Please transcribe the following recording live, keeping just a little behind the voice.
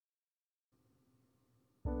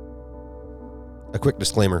A quick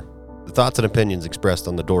disclaimer. The thoughts and opinions expressed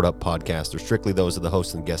on the Doored Up podcast are strictly those of the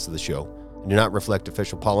hosts and guests of the show and do not reflect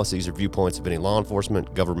official policies or viewpoints of any law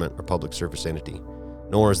enforcement, government, or public service entity,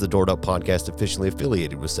 nor is the Doored Up podcast officially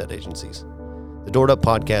affiliated with said agencies. The Doored Up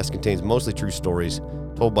podcast contains mostly true stories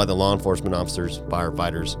told by the law enforcement officers,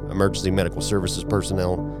 firefighters, emergency medical services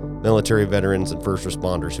personnel, military veterans, and first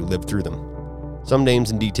responders who lived through them. Some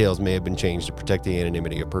names and details may have been changed to protect the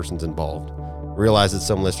anonymity of persons involved. We realize that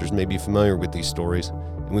some listeners may be familiar with these stories,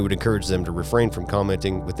 and we would encourage them to refrain from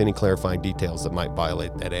commenting with any clarifying details that might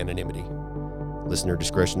violate that anonymity. Listener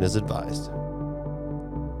discretion is advised.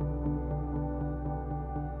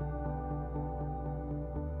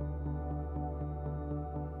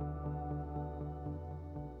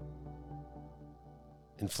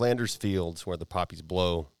 In Flanders fields where the poppies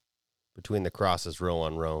blow, between the crosses row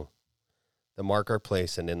on row, that mark our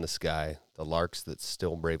place, and in the sky, the larks that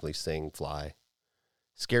still bravely sing fly,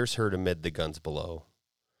 scarce heard amid the guns below.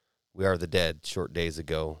 We are the dead, short days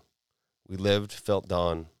ago. We lived, felt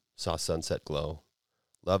dawn, saw sunset glow,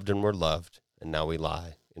 loved and were loved, and now we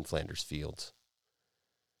lie in Flanders fields.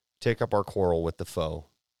 Take up our quarrel with the foe.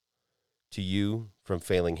 To you, from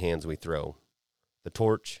failing hands we throw. The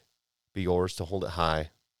torch, be yours to hold it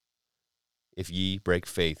high. If ye break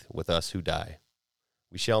faith with us who die,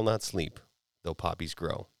 we shall not sleep, though poppies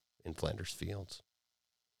grow in Flanders fields.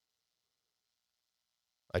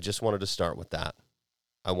 I just wanted to start with that.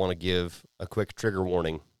 I want to give a quick trigger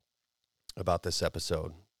warning about this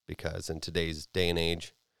episode because in today's day and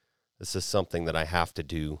age, this is something that I have to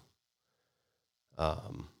do.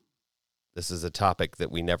 This is a topic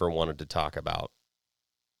that we never wanted to talk about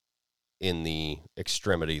in the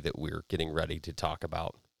extremity that we're getting ready to talk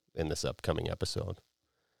about in this upcoming episode.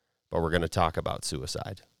 But we're going to talk about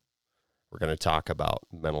suicide. We're going to talk about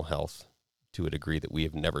mental health to a degree that we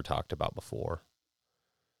have never talked about before.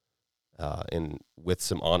 And with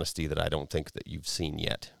some honesty that I don't think that you've seen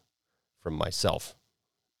yet from myself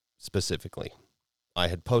specifically. I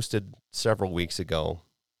had posted several weeks ago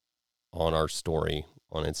on our story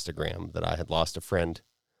on Instagram that I had lost a friend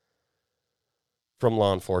from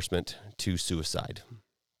law enforcement to suicide.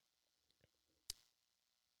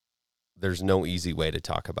 There's no easy way to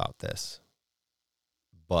talk about this,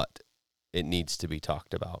 but it needs to be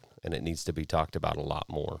talked about, and it needs to be talked about a lot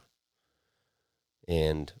more.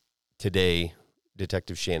 And today,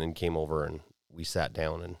 Detective Shannon came over and we sat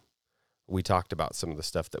down and we talked about some of the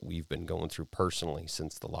stuff that we've been going through personally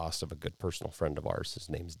since the loss of a good personal friend of ours. His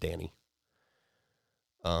name's Danny.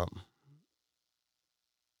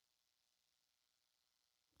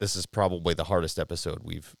 This is probably the hardest episode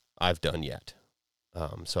I've done yet.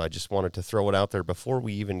 So I just wanted to throw it out there before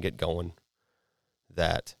we even get going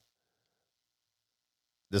that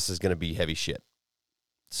this is going to be heavy shit.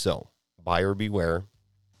 So, buyer beware.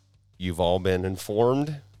 You've all been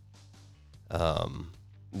informed.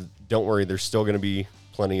 Don't worry, there's still going to be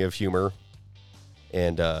plenty of humor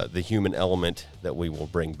and the human element that we will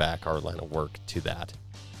bring back our line of work to that.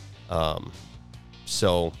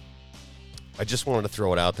 So I just wanted to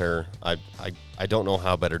throw it out there. I don't know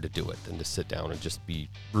how better to do it than to sit down and just be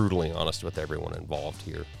brutally honest with everyone involved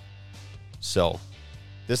here. So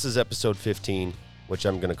this is episode 15, which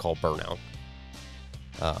I'm going to call Burnout.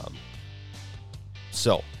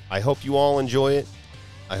 So I hope you all enjoy it.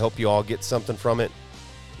 I hope you all get something from it.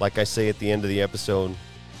 Like I say at the end of the episode,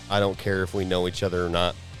 I don't care if we know each other or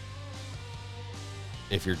not.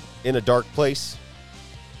 If you're in a dark place,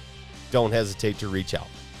 don't hesitate to reach out.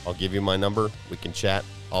 I'll give you my number. We can chat.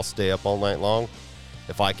 I'll stay up all night long.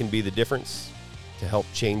 If I can be the difference to help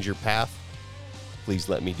change your path, please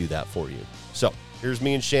let me do that for you. So here's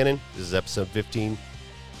me and Shannon. This is episode 15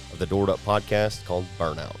 of the Doored Up podcast called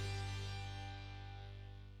Burnout.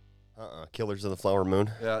 Killers of the Flower Moon.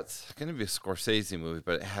 Yeah, it's going to be a Scorsese movie,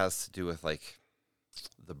 but it has to do with, like,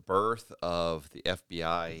 the birth of the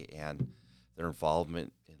FBI and their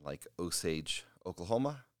involvement in, like, Osage,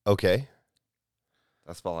 Oklahoma. Okay.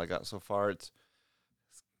 That's all I got so far. It's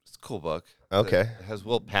a cool book. Okay. It has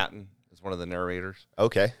Will Patton as one of the narrators.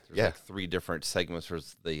 Okay. There's like 3 different segments.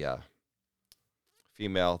 There's the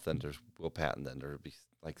female, then there's Will Patton, then there'll be,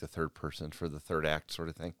 like, the third person for the third act sort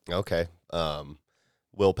of thing. Okay.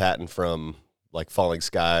 Will Patton from, like, Falling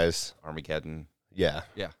Skies. Armageddon. Yeah.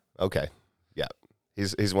 Yeah. Okay. Yeah.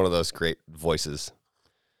 He's one of those great voices.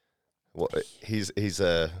 Well,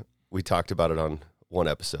 we talked about it on one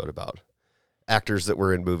episode about actors that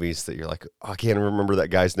were in movies that you're like, oh, I can't remember that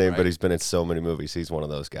guy's name, but he's been in so many movies. He's one of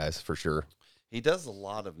those guys for sure. He does a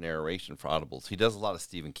lot of narration for audibles. He does a lot of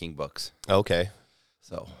Stephen King books. Okay.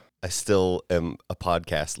 So I still am a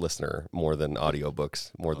podcast listener more than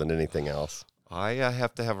audiobooks, more than anything else. I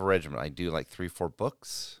have to have a regimen. I do like 3-4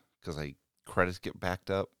 books because credits get backed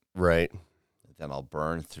up. Right. Then I'll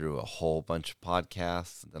burn through a whole bunch of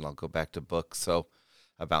podcasts. And then I'll go back to books. So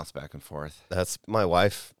I bounce back and forth. That's my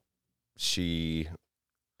wife. She,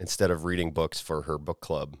 instead of reading books for her book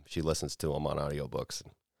club, she listens to them on audiobooks.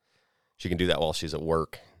 She can do that while she's at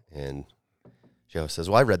work. And she always says,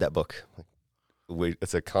 well, I read that book.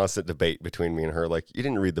 It's a constant debate between me and her. Like, you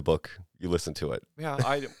didn't read the book. You listened to it.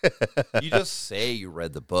 Yeah, you just say you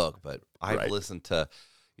read the book, but I've listened to,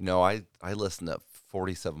 I listened to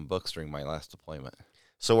 47 books during my last deployment.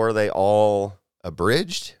 So are they all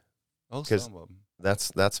abridged? Oh, some of them.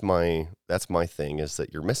 That's my thing is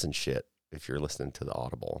that you're missing shit if you're listening to the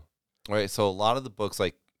Audible. All right, so a lot of the books,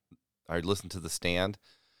 like I listened to The Stand,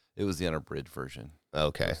 it was the unabridged version.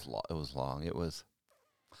 Okay. It was long. It was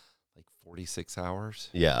like 46 hours.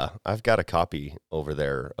 Yeah, I've got a copy over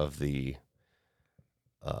there of the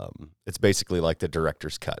it's basically like the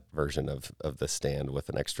director's cut version of The Stand with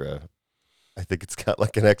an extra, I think it's got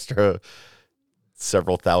like an extra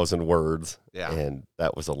several thousand words. Yeah. And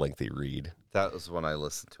that was a lengthy read. That was when I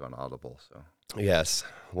listened to on Audible. So yes.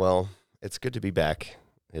 Well, it's good to be back.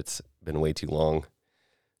 It's been way too long.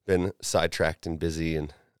 Been sidetracked and busy,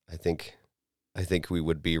 and I think we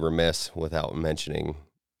would be remiss without mentioning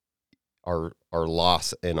our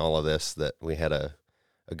loss in all of this, that we had a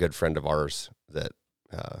good friend of ours that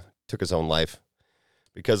took his own life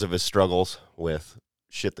because of his struggles with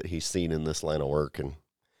shit that he's seen in this line of work, and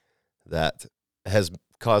that has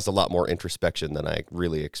caused a lot more introspection than I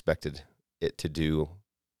really expected it to do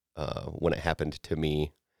when it happened to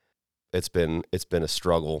me. It's been a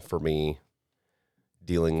struggle for me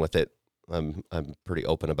dealing with it. I'm pretty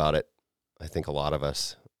open about it. I think a lot of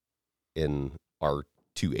us in our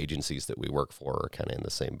 2 agencies that we work for are kind of in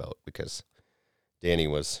the same boat, because Danny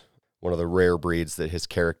was one of the rare breeds that his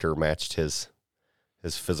character matched his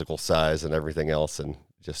physical size and everything else, and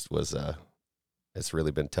just was it's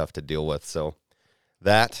really been tough to deal with. So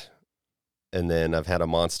that, and then I've had a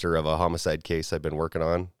monster of a homicide case I've been working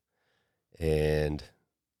on, and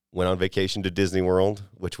went on vacation to Disney World,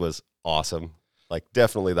 which was awesome. Like,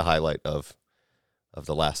 definitely the highlight of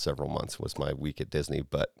the last several months was my week at Disney.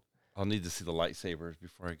 But I'll need to see the lightsabers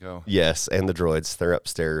before I go. Yes, and the droids. They're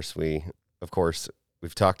upstairs. Of course,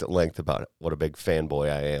 we've talked at length about what a big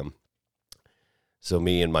fanboy I am. So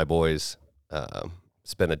me and my boys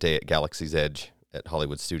spent a day at Galaxy's Edge at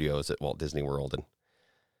Hollywood Studios at Walt Disney World, and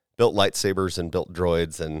built lightsabers and built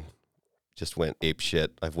droids and just went ape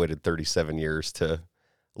shit. I've waited 37 years to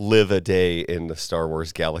live a day in the Star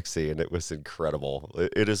Wars galaxy, and it was incredible.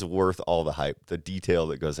 It is worth all the hype. The detail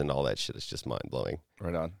that goes into all that shit is just mind-blowing.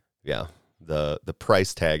 Right on. Yeah. The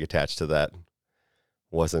price tag attached to that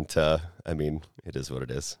wasn't, it is what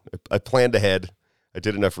it is. I planned ahead. I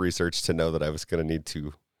did enough research to know that I was going to need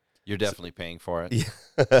to. You're definitely paying for it.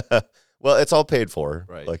 Yeah. Well, it's all paid for.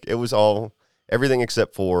 Right. Like, it was everything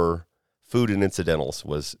except for food and incidentals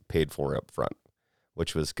was paid for up front,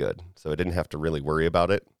 which was good. So I didn't have to really worry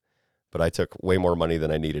about it, but I took way more money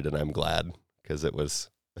than I needed, and I'm glad, because it was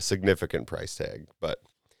a significant price tag. But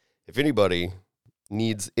if anybody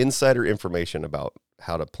needs insider information about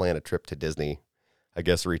how to plan a trip to Disney, I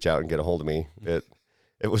guess reach out and get a hold of me.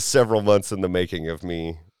 It was several months in the making of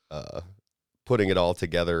me putting it all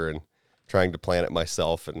together and trying to plan it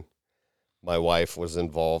myself, and my wife was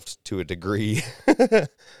involved to a degree.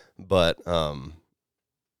 But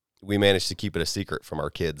we managed to keep it a secret from our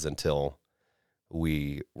kids until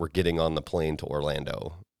we were getting on the plane to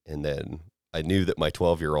Orlando. And then I knew that my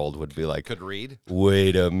 12-year-old would be like, could read.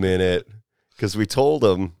 Wait a minute. Because we told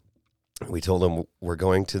them we're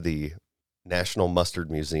going to the National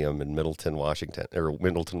Mustard Museum in Middleton,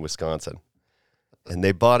 Wisconsin. And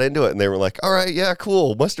they bought into it, and they were like, all right, yeah,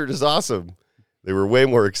 cool. Mustard is awesome. They were way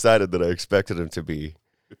more excited than I expected them to be.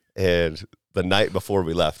 And the night before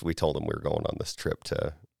we left, we told them we were going on this trip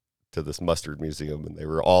to this mustard museum, and they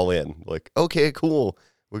were all in. Like, okay, cool.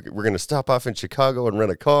 We're going to stop off in Chicago and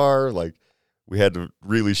rent a car. Like, we had to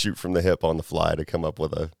really shoot from the hip on the fly to come up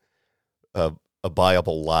with a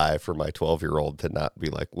viable lie for my 12-year-old to not be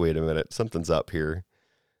like, wait a minute, something's up here.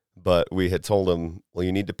 But we had told them, well,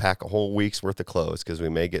 you need to pack a whole week's worth of clothes because we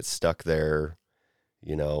may get stuck there,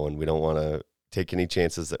 and we don't want to take any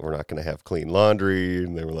chances that we're not going to have clean laundry.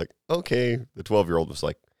 And they were like, okay. The 12-year-old was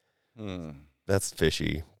like, that's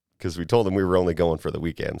fishy, because we told them we were only going for the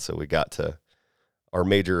weekend. So we got to our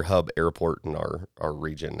major hub airport in our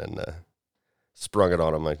region and sprung it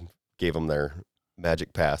on them. I gave them their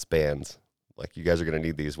Magic Pass bands. Like, you guys are going to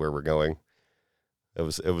need these where we're going. It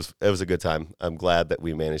was a good time. I'm glad that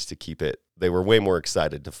we managed to keep it. They were way more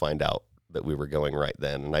excited to find out that we were going right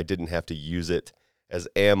then, and I didn't have to use it as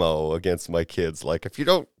ammo against my kids. Like, if you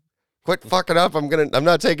don't quit fucking up, I'm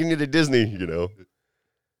not taking you to Disney, you know.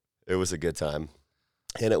 It was a good time.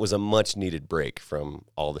 And it was a much needed break from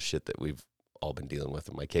all the shit that we've all been dealing with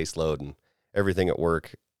in my caseload and everything at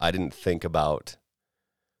work. I didn't think about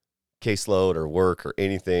caseload or work or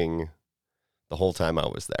anything the whole time I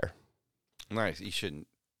was there. Nice. You shouldn't.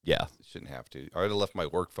 Yeah. You shouldn't have to. I would have left my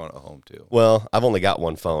work phone at home too. Well, I've only got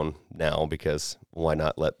one phone now because why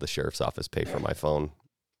not let the sheriff's office pay for my phone?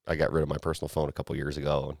 I got rid of my personal phone a couple years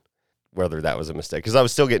ago, and whether that was a mistake, because I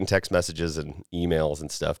was still getting text messages and emails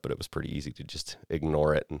and stuff, but it was pretty easy to just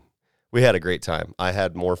ignore it. And we had a great time. I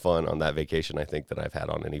had more fun on that vacation, I think, than I've had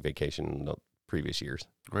on any vacation in the previous years.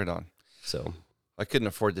 Right on. So I couldn't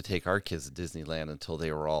afford to take our kids to Disneyland until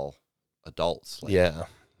they were all adults. Like, yeah.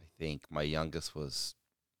 I think my youngest was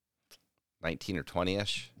 19 or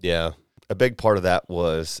 20-ish. Yeah. A big part of that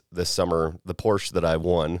was this summer, the Porsche that I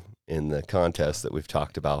won in the contest that we've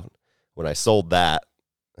talked about. When I sold that,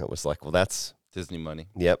 it was like, well, that's Disney money.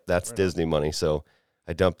 Yep, that's Right Disney money. So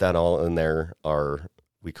I dumped that all in there.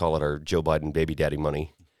 We call it our Joe Biden baby daddy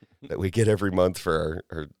money that we get every month for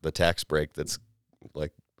the tax break. That's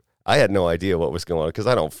like, I had no idea what was going on because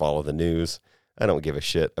I don't follow the news. I don't give a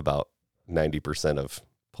shit about 90% of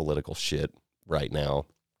political shit right now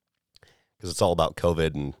because it's all about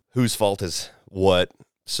COVID and whose fault is what.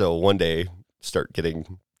 So one day, start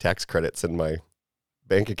getting tax credits in my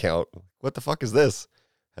bank account. What the fuck is this?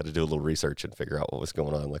 Had to do a little research and figure out what was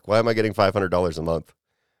going on. Like, why am I getting $500 a month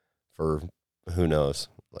for who knows?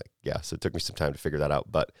 Like, yeah, so it took me some time to figure that out.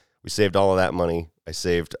 But we saved all of that money. I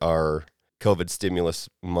saved our COVID stimulus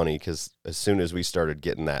money because as soon as we started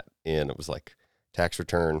getting that in, it was like tax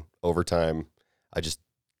return, overtime. I just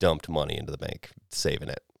dumped money into the bank, saving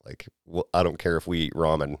it. Like, well, I don't care if we eat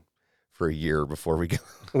ramen for a year before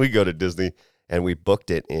we go to Disney. And we booked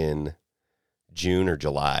it in June or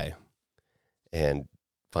July and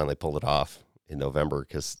finally pulled it off in November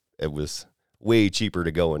because it was way cheaper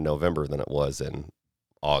to go in November than it was in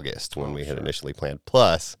August when we had initially planned.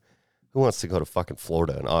 Plus, who wants to go to fucking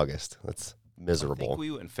Florida in August? That's miserable. I think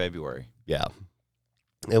we went in February. Yeah.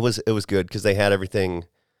 It was good because they had everything.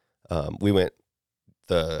 We went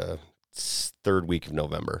the third week of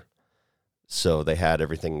November. So they had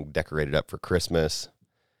everything decorated up for Christmas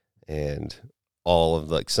and all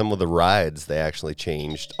of some of the rides, they actually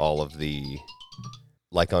changed all of the,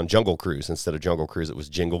 like on Jungle Cruise, instead of Jungle Cruise, it was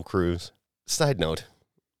Jingle Cruise. Side note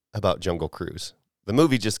about Jungle Cruise. The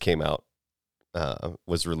movie just came out,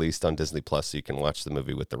 was released on Disney Plus, so you can watch the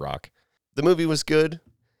movie with The Rock. The movie was good.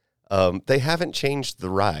 They haven't changed the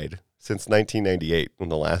ride since 1998, when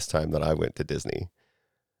the last time that I went to Disney.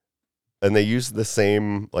 And they used the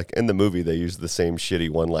same, like in the movie, they used the same shitty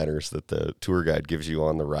one-liners that the tour guide gives you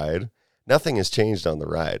on the ride. Nothing has changed on the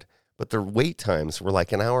ride, but the wait times were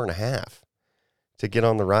like an hour and a half to get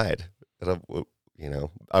on the ride. And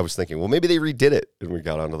I was thinking, well, maybe they redid it. And we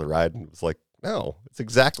got onto the ride and it was like, no, it's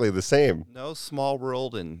exactly the same. No, Small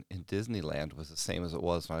World in Disneyland was the same as it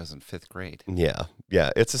was when I was in 5th grade. Yeah.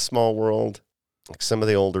 Yeah. It's a small world. Like some of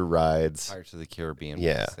the older rides. Pirates of the Caribbean was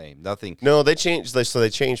Yeah. the same. Nothing. No, they changed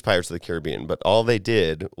Pirates of the Caribbean, but all they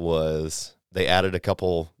did was they added a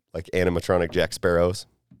couple like animatronic Jack Sparrows,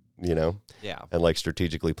 Yeah. and like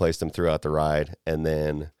strategically placed them throughout the ride. And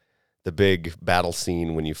then the big battle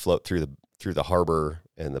scene when you float through the harbor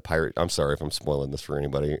and the pirate. I'm sorry if I'm spoiling this for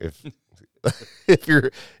anybody. If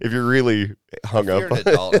you're really hung If up, you're an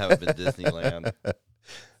adult and haven't been to Disneyland.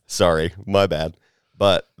 sorry, my bad.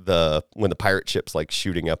 But when the pirate ship's like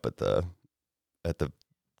shooting up at the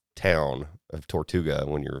town of Tortuga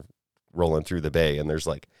when you're rolling through the bay, and there's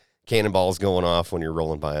like cannonballs going off when you're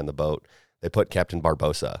rolling by on the boat, they put Captain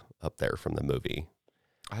Barbossa up there from the movie.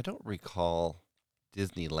 I don't recall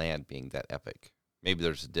Disneyland being that epic. Maybe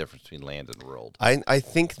there's a difference between land and world. I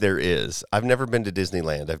think there is. I've never been to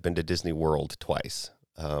Disneyland. I've been to Disney World twice.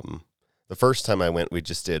 The first time I went, we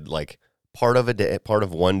just did like part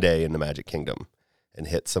of one day in the Magic Kingdom and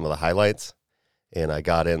hit some of the highlights. And I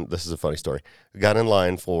got in, this is a funny story. I got in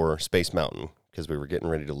line for Space Mountain because we were getting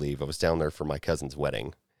ready to leave. I was down there for my cousin's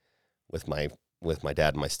wedding with my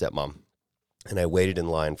dad and my stepmom. And I waited in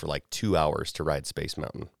line for like 2 hours to ride Space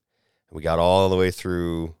Mountain. And we got all the way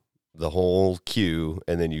through the whole queue,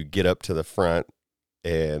 and then you get up to the front,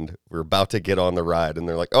 and we're about to get on the ride, and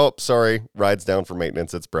they're like, oh, sorry, ride's down for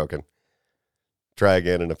maintenance, it's broken. Try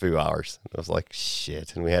again in a few hours. And I was like,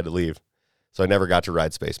 shit, and we had to leave. So I never got to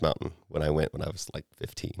ride Space Mountain when I was like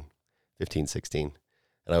 15, 16,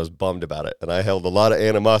 and I was bummed about it, and I held a lot of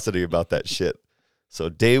animosity about that shit. So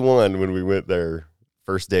day one, when we went there,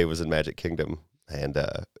 first day was in Magic Kingdom, And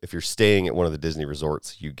if you're staying at one of the Disney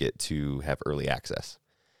resorts, you get to have early access.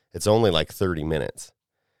 It's only like 30 minutes.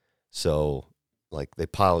 So, like, they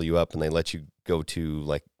pile you up and they let you go to,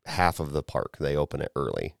 like, half of the park. They open it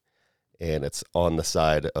early. And it's on the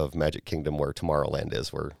side of Magic Kingdom where Tomorrowland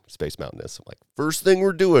is, where Space Mountain is. So, like, first thing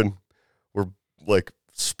we're doing, we're, like,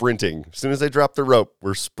 sprinting. As soon as they drop the rope,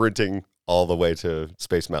 we're sprinting all the way to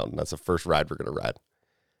Space Mountain. That's the first ride we're going to ride.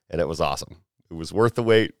 And it was awesome. It was worth the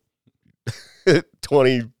wait.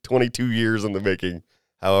 22 years in the making,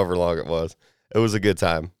 however long it was. It was a good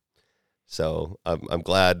time. So I'm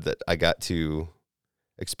glad that I got to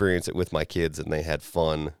experience it with my kids and they had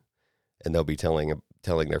fun, and they'll be telling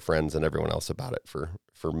their friends and everyone else about it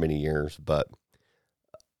for many years. But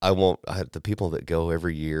the people that go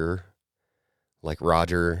every year, like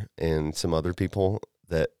Roger and some other people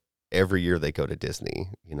that every year they go to Disney,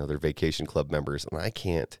 they're vacation club members, and I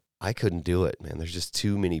couldn't do it, man. There's just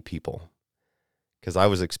too many people. Because I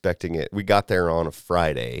was expecting it. We got there on a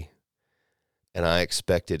Friday, and I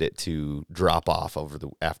expected it to drop off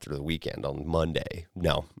after the weekend on Monday.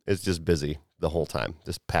 No, it's just busy the whole time,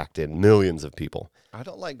 just packed in, millions of people. I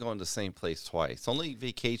don't like going to the same place twice. Only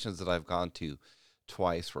vacations that I've gone to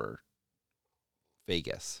twice were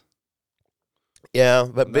Vegas. Yeah,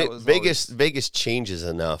 but Vegas changes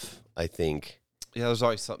enough, I think. Yeah, there's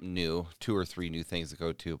always something new, 2 or 3 new things to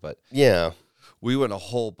go to. But yeah, we went a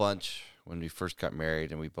whole bunch when we first got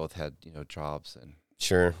married, and we both had jobs, and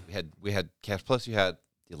sure, we had cash. Plus, you had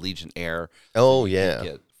the Allegiant Air. Oh, so you yeah, could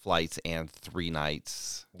get flights and 3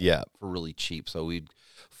 nights. Yeah, for really cheap. So we'd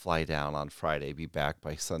fly down on Friday, be back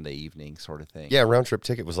by Sunday evening, sort of thing. Yeah, round trip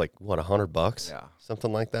ticket was like what, $100? Yeah,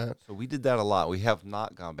 something like that. So we did that a lot. We have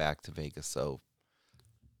not gone back to Vegas. So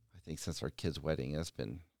I think since our kid's wedding, it's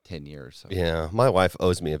been 10 years. So. Yeah, my wife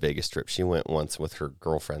owes me a Vegas trip. She went once with her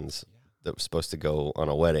girlfriends that was supposed to go on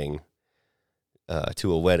a wedding.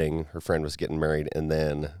 To a wedding, her friend was getting married, and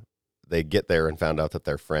then they get there and found out that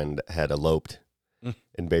their friend had eloped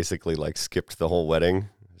and basically like skipped the whole wedding.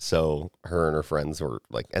 So her and her friends were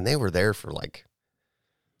like, and they were there for like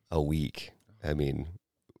a week. I mean,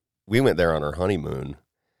 we went there on our honeymoon,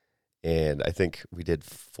 and I think we did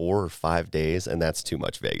 4 or 5 days, and that's too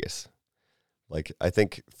much Vegas. Like, I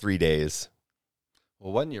think 3 days.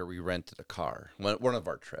 Well, one year we rented a car, one of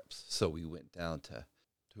our trips. So we went down to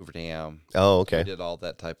Hoover Dam. Oh, okay. We did all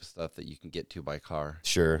that type of stuff that you can get to by car.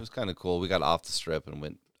 Sure. It was kind of cool. We got off the strip and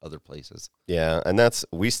went other places. Yeah, and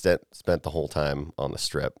we spent the whole time on the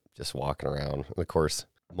strip, just walking around. And of course,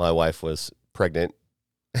 my wife was pregnant,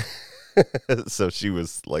 so she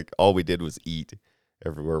was like, all we did was eat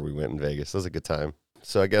everywhere we went in Vegas. It was a good time.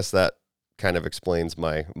 So I guess that kind of explains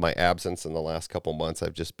my absence in the last couple months.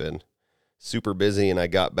 I've just been super busy, and I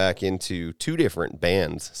got back into 2 different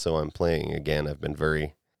bands, so I'm playing again. I've been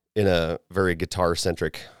in a very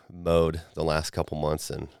guitar-centric mode the last couple months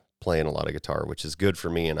and playing a lot of guitar, which is good for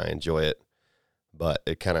me, and I enjoy it. But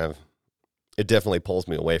it definitely pulls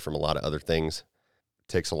me away from a lot of other things.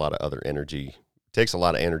 It takes a lot of other energy. It takes a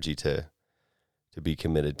lot of energy to be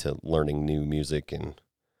committed to learning new music and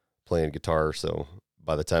playing guitar. So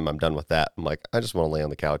by the time I'm done with that, I'm like, I just want to lay on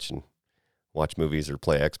the couch and watch movies or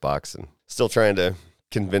play Xbox, and still trying to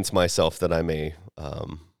convince myself that I'm a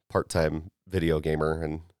part-time video gamer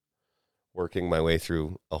and working my way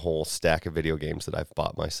through a whole stack of video games that I've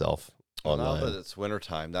bought myself online. Now that it's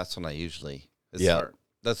wintertime, that's when I usually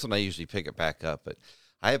that's when I usually pick it back up. But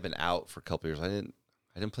I have been out for a couple years. I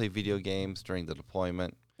didn't play video games during the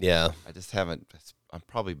deployment. Yeah. I just haven't. I've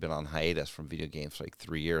probably been on hiatus from video games for like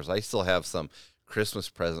 3 years. I still have some Christmas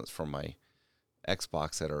presents from my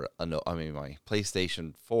Xbox that are, my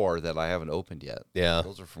PlayStation 4 that I haven't opened yet. Yeah.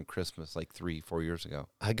 Those are from Christmas like 3-4 years ago.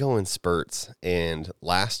 I go in spurts, and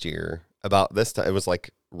last year, about this time, it was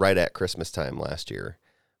like right at Christmas time last year,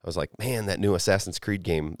 I was like, man, that new Assassin's Creed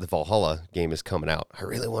game, the Valhalla game, is coming out. I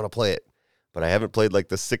really want to play it, but I haven't played like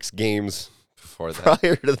the 6 games before that.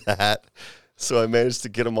 Prior to that. So I managed to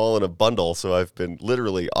get them all in a bundle. So I've been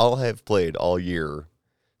literally, all I have played all year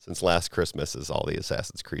since last Christmas is all the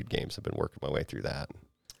Assassin's Creed games. I've been working my way through that.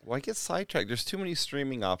 Well, I get sidetracked. There's too many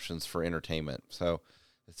streaming options for entertainment. So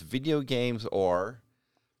it's video games, or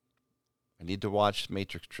I need to watch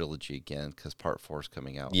Matrix Trilogy again because Part 4 is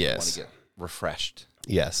coming out. Yes. I want to get refreshed.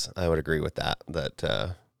 Yes, I would agree with that.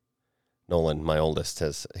 That Nolan, my oldest,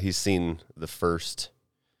 he's seen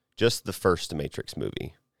just the first Matrix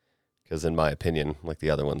movie. Because in my opinion, like the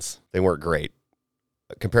other ones, they weren't great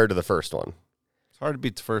compared to the first one. It's hard to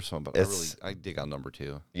beat the first one, but I dig on number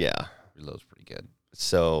 2. Yeah. Reload's pretty good.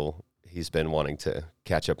 So he's been wanting to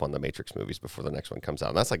catch up on the Matrix movies before the next one comes out.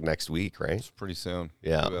 And that's like next week, right? It's pretty soon.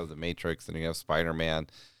 Yeah. You have the Matrix, then you have Spider-Man,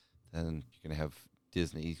 then you're gonna have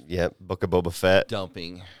Disney Yep, Book of Boba Fett.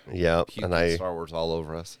 dumping Yep, and Star Wars all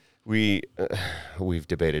over us. we've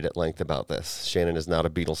debated at length about this. Shannon is not a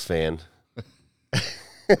Beatles fan.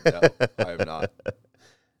 No, I am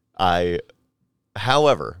not.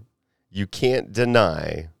 However, you can't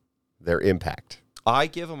deny their impact. I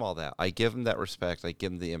give them all that. I give them that respect. I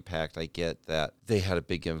give them the impact. I get that they had a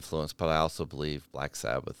big influence, but I also believe Black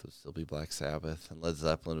Sabbath would still be Black Sabbath, and Led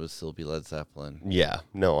Zeppelin would still be Led Zeppelin. Yeah,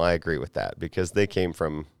 no, I agree with that because they came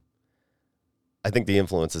from, I think the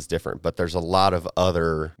influence is different, but there's a lot of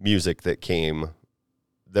other music that came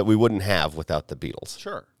that we wouldn't have without the Beatles.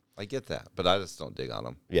 Sure, I get that, but I just don't dig on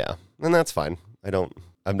them. Yeah, and that's fine.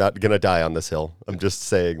 I'm not going to die on this hill. I'm just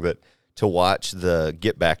saying that to watch the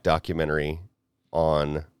Get Back documentary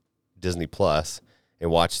on Disney Plus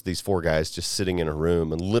and watch these 4 guys just sitting in a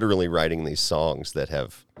room and literally writing these songs that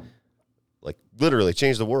have like literally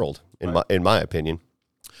changed the world in my opinion.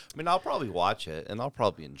 I mean, I'll probably watch it and I'll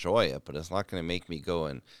probably enjoy it, but it's not going to make me go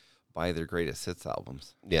and buy their greatest hits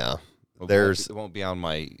albums. Yeah. It won't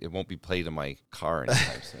be played in my car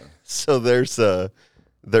anytime soon. So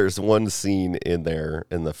there's one scene in there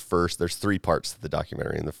there's 3 parts to the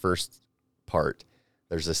documentary. In the first part,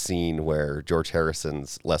 there's a scene where George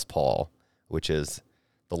Harrison's Les Paul, which is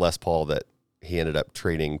the Les Paul that he ended up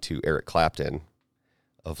trading to Eric Clapton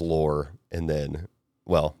of Lore, and then,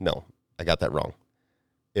 well, no, I got that wrong.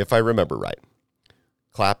 If I remember right,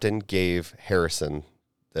 Clapton gave Harrison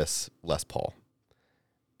this Les Paul,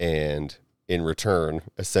 and in return,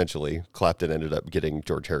 essentially, Clapton ended up getting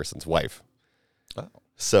George Harrison's wife. Oh.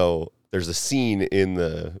 So there's a scene in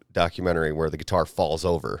the documentary where the guitar falls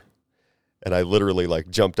over. And I literally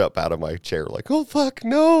jumped up out of my chair oh, fuck,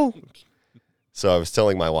 no. So I was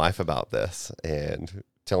telling my wife about this and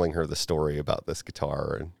telling her the story about this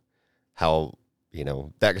guitar and how,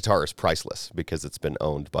 that guitar is priceless because it's been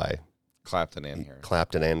owned by Clapton and Harrison.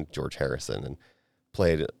 Clapton and George Harrison and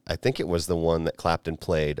played, I think it was the one that Clapton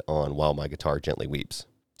played on While My Guitar Gently Weeps.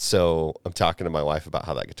 So I'm talking to my wife about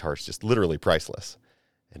how that guitar is just literally priceless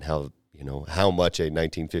and how, how much a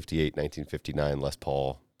 1958, 1959 Les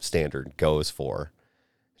Paul standard goes for.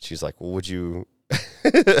 She's like, well, would you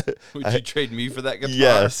trade me for that guitar?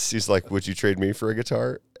 Yes. She's like, would you trade me for a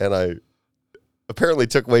guitar? And I apparently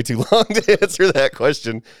took way too long to answer that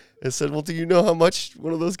question and said, well, do you know how much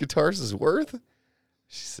one of those guitars is worth?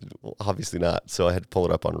 She said, well, obviously not. So I had to pull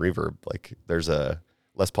it up on Reverb. There's a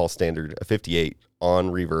Les Paul standard, a 58 on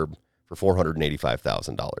Reverb for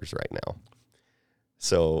 $485,000 right now.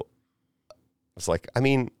 So I was like, I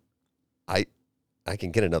mean, I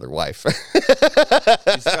can get another wife.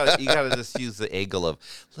 You gotta just use the angle of,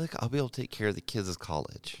 look, I'll be able to take care of the kids'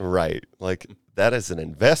 college. Right. That is an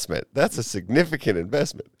investment. That's a significant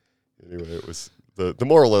investment. Anyway, it was the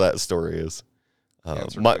moral of that story is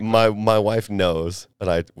my wife knows,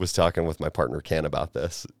 and I was talking with my partner Ken about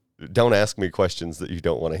this. Don't ask me questions that you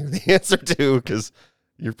don't want to hear the answer to because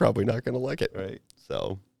you're probably not going to like it. Right.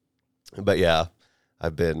 So, but yeah,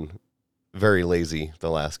 I've been very lazy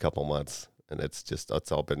the last couple months. And it's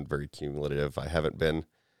all been very cumulative. I haven't been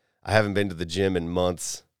to the gym in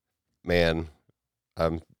months. Man,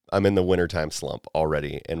 I'm in the wintertime slump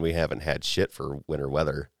already, and we haven't had shit for winter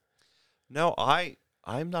weather. No,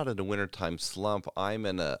 I'm not in a wintertime slump. I'm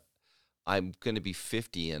going to be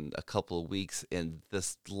 50 in a couple of weeks, and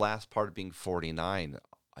this last part of being 49,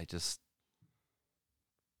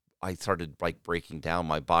 I started breaking down.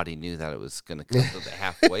 My body knew that it was going to come to the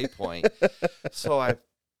halfway point. So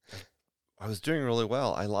I was doing really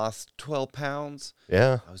well. I lost 12 pounds.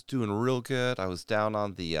 Yeah. I was doing real good. I was down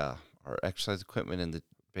on the our exercise equipment in the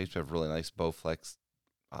basement. We have a really nice Bowflex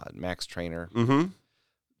Max trainer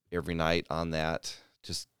every night on that.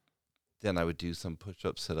 Just then I would do some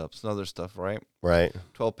push-ups, sit-ups, and other stuff, right? Right.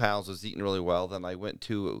 12 pounds, was eating really well. Then I went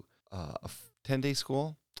to a 10-day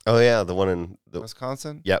school. Oh, yeah, the one in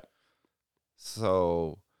Wisconsin? Yep.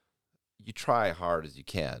 So you try hard as you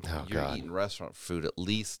can. Oh, You're God. eating restaurant food at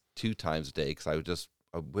least 2 times a day because I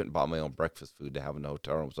went and bought my own breakfast food to have in the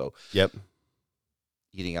hotel room. So Yep.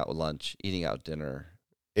 Eating out dinner.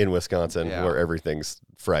 In Wisconsin, Yeah. where everything's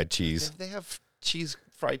fried cheese. They have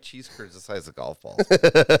fried cheese curds the size of golf balls.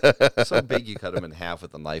 So big you cut them in half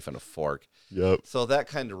with a knife and a fork. Yep. So that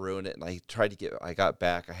kind of ruined it. And I had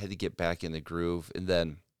to get back in the groove. And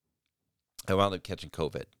then I wound up catching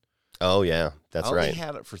COVID. Oh, yeah, that's I right. only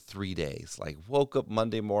had it for 3 days. Woke up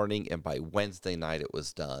Monday morning, and by Wednesday night it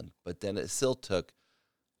was done. But then it still took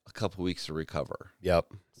a couple weeks to recover. Yep.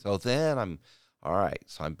 So then I'm all right.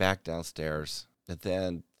 So I'm back downstairs. And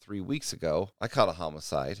then 3 weeks ago, I caught a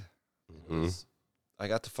homicide. I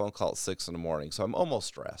got the phone call at 6 in the morning, so I'm almost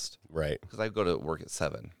stressed Right. because I go to work at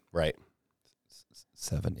 7. Right.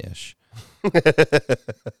 7-ish.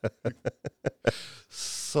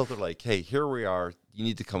 So they're like, hey, here we are. You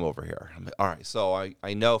need to come over here. I'm like, all right. So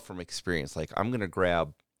I know from experience, like I'm going to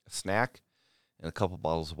grab a snack and a couple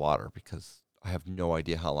bottles of water because I have no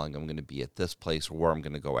idea how long I'm going to be at this place or where I'm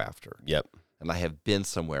going to go after. Yep. And I have been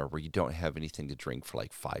somewhere where you don't have anything to drink for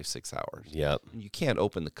like 5-6 hours. Yep. And you can't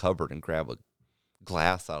open the cupboard and grab a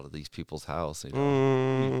glass out of these people's house. You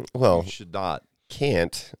know? Well, you should not.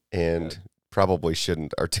 Can't and probably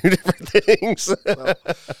shouldn't are two different things. Well,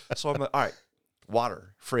 so I'm like, all right,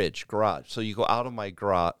 water, fridge, garage. So you go out of my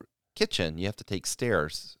kitchen, you have to take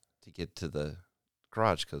stairs to get to the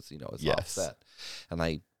garage because, it's offset. And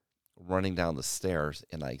I running down the stairs,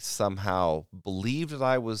 and I somehow believed that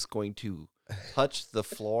I was going to touch the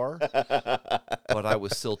floor, but I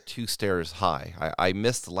was still 2 stairs high. I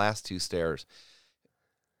missed the last 2 stairs,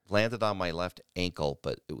 landed on my left ankle,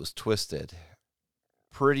 but it was twisted.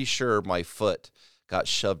 Pretty sure my foot got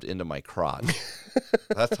shoved into my crotch.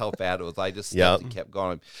 That's how bad it was. I just stepped and kept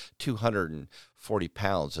going. 240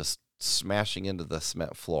 pounds just smashing into the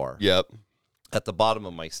cement floor. Yep. At the bottom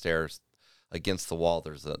of my stairs, against the wall,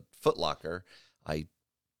 there's a Foot Locker. I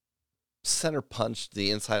center punched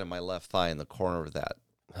the inside of my left thigh in the corner of that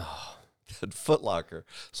Foot Locker.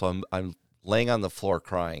 So I'm laying on the floor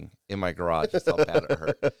crying in my garage. That's how bad it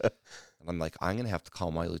hurt. And I'm like, I'm going to have to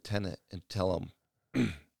call my lieutenant and tell him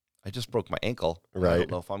I just broke my ankle. Right. I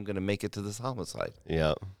don't know if I'm going to make it to this homicide.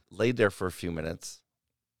 Yeah. Laid there for a few minutes,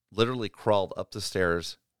 literally crawled up the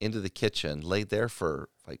stairs into the kitchen, laid there for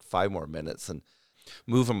like 5 more minutes and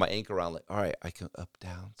moving my ankle around like, all right, I can up,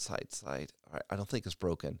 down, side. All right, I don't think it's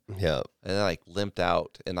broken. Yeah. And then I limped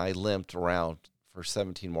out, and I limped around for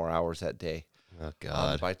 17 more hours that day. Oh,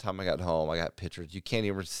 God. By the time I got home, I got pictures. You can't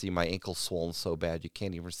even see my ankle swollen so bad. You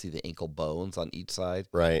can't even see the ankle bones on each side.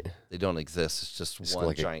 Right. They don't exist. It's just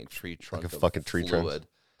one giant tree trunk. Like a fucking tree fluid.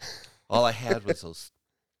 trunk. All I had was those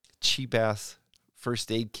cheap-ass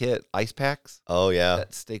first aid kit ice packs. Oh, yeah.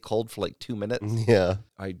 That stay cold for like 2 minutes. Yeah.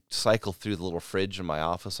 I cycled through the little fridge in my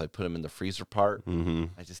office. I put them in the freezer part. Mm-hmm.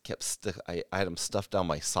 I just kept I had them stuffed down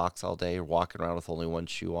my socks all day, walking around with only one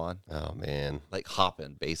shoe on. Oh, man. Like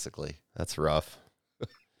hopping, basically. That's rough.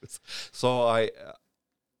 So I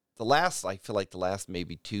feel like the last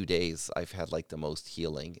maybe 2 days I've had like the most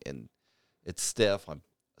healing, and it's stiff. I'm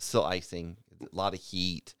still icing, a lot of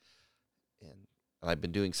heat, and I've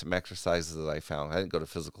been doing some exercises that I found. I didn't go to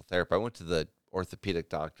physical therapy. I went to the orthopedic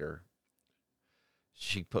doctor.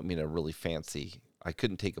 She put me in a really fancy, I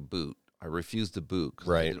couldn't take a boot. I refused the boot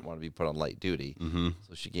because I didn't want to be put on light duty. Mm-hmm.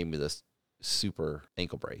 So she gave me this super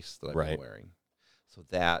ankle brace that I've been wearing. So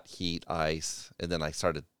that, heat, ice, and then I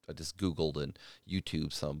just Googled and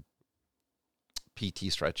YouTube some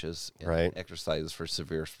PT stretches and exercises for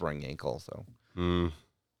severe sprained ankle. So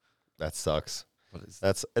that sucks.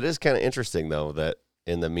 It is kind of interesting though that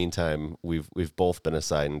in the meantime we've both been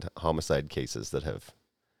assigned homicide cases that have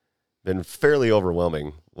been fairly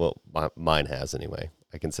overwhelming. Well, mine has anyway.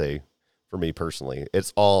 I can say for me personally,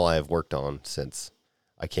 it's all I've worked on since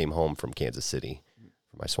I came home from Kansas City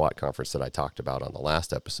for my SWAT conference that I talked about on the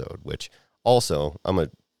last episode, which also I'm going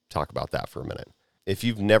to talk about that for a minute. If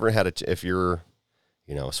you've never had if you're,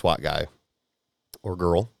 a SWAT guy or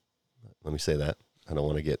girl, let me say that. I don't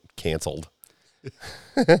want to get canceled.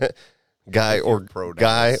 guy or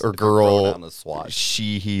girl,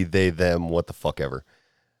 she, he, they, them, what the fuck ever.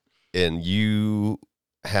 And you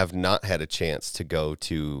have not had a chance to go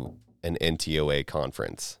to an NTOA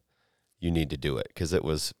conference, you need to do it because it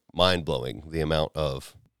was mind-blowing, the amount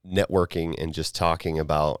of networking and just talking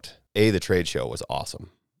about, the trade show was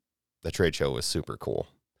awesome. The trade show was super cool.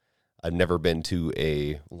 I've never been to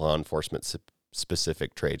a law enforcement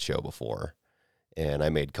specific trade show before, and I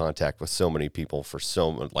made contact with so many people for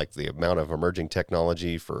like the amount of emerging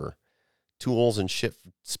technology for tools and shit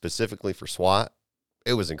specifically for SWAT.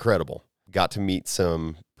 It was incredible. Got to meet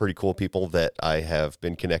some pretty cool people that I have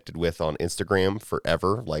been connected with on Instagram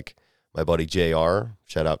forever, like my buddy JR.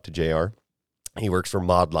 Shout out to JR. He works for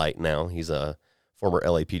Mod Light now. He's a former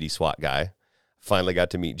LAPD SWAT guy. Finally got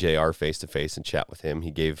to meet JR face-to-face and chat with him. He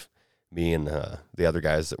gave me and the other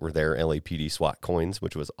guys that were there LAPD SWAT coins,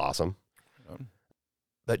 which was awesome.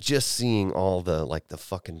 But just seeing all the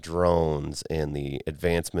fucking drones and the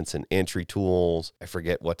advancements in entry tools, I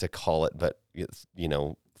forget what to call it, but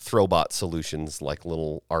throwbot solutions like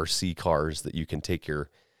little RC cars that you can take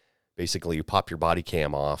basically you pop your body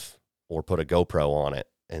cam off or put a GoPro on it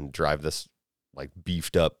and drive this like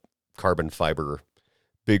beefed up carbon fiber,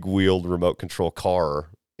 big wheeled remote control car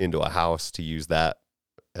into a house to use that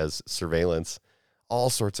as surveillance. All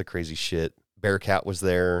sorts of crazy shit. Bearcat was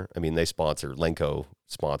there. I mean, they sponsor, Lenco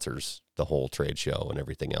sponsors the whole trade show and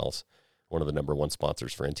everything else. One of the number one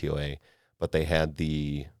sponsors for NTOA. But they had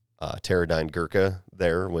the Pterodyne Gurkha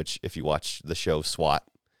there, which if you watch the show SWAT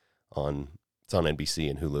it's on NBC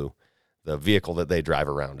and Hulu, the vehicle that they drive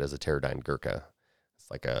around is a Pterodyne Gurkha. It's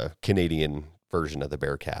like a Canadian version of the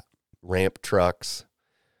Bearcat. Ramp trucks,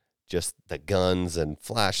 just the guns and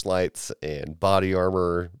flashlights and body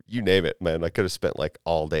armor, you name it, man. I could have spent like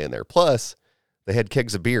all day in there. Plus, they had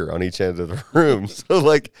kegs of beer on each end of the room. So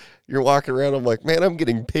like you're walking around, I'm like, man, I'm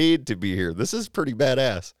getting paid to be here. This is pretty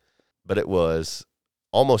badass. But it was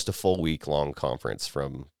almost a full week long conference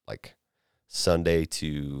from like Sunday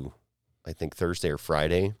to I think Thursday or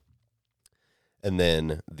Friday. And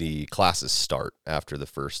then the classes start after the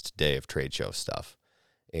first day of trade show stuff.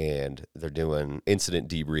 And they're doing incident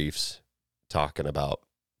debriefs, talking about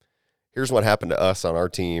here's what happened to us on our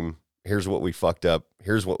team. Here's what we fucked up.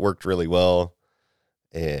 Here's what worked really well.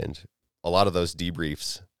 And a lot of those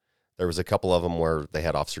debriefs, there was a couple of them where they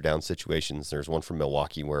had officer down situations. There's one from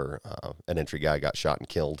Milwaukee where an entry guy got shot and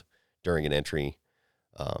killed during an entry.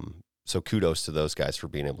 So kudos to those guys for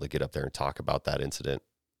being able to get up there and talk about that incident.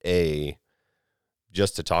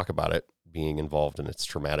 Just to talk about it, being involved, and it's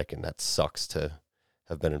traumatic, and that sucks to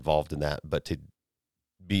have been involved in that, but to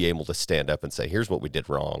be able to stand up and say, here's what we did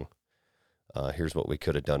wrong. Here's what we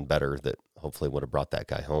could have done better that hopefully would have brought that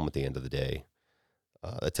guy home at the end of the day.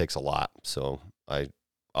 That takes a lot. So I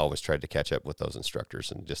always tried to catch up with those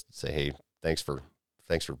instructors and just say, hey, thanks for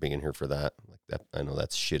being here for that. Like that, I know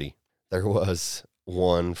that's shitty. There was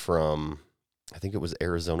one from, I think it was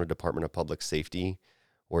Arizona Department of Public Safety,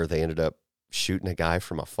 where they ended up shooting a guy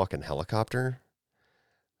from a fucking helicopter.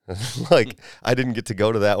 Like, I didn't get to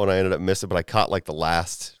go to that one. I ended up missing, but I caught like the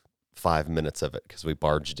last 5 minutes of it because we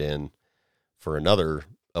barged in for another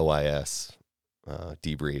OIS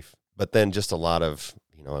debrief. But then just a lot of,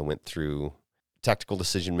 I went through tactical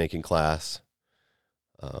decision-making class.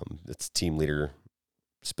 It's team leader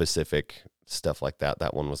specific stuff like that.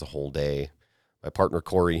 That one was a whole day. My partner,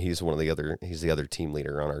 Corey, he's the other team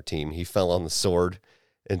leader on our team. He fell on the sword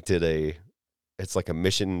and did it's like a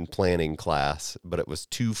mission planning class, but it was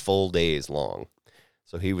 2 full days long.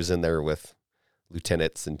 So he was in there with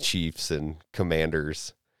lieutenants and chiefs and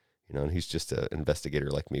commanders, and he's just an investigator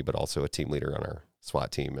like me, but also a team leader on our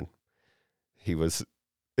SWAT team. And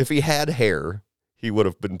if he had hair, he would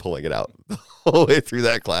have been pulling it out the whole way through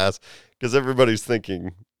that class, because everybody's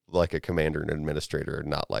thinking like a commander and administrator, and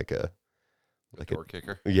not like a door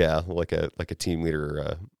kicker. Yeah, like a team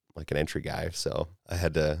leader, like an entry guy. So I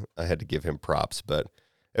had to give him props, but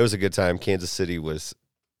it was a good time. Kansas City was,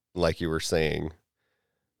 like you were saying,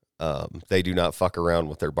 they do not fuck around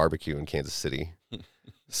with their barbecue in Kansas City.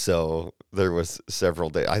 So there was several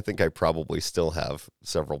days. I think I probably still have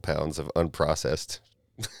several pounds of unprocessed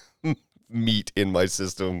meat in my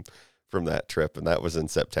system from that trip. And that was in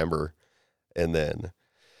September. And then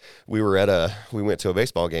we went to a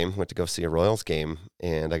baseball game, went to go see a Royals game.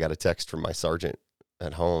 And I got a text from my sergeant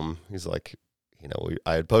at home. He's like,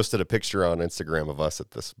 I had posted a picture on Instagram of us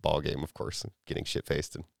at this ball game, of course, getting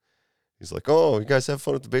shit-faced. And he's like, oh, you guys have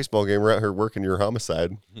fun at the baseball game. We're out here working your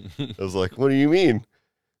homicide. I was like, what do you mean?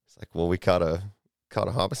 It's like, well, we caught a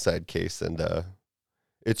homicide case, and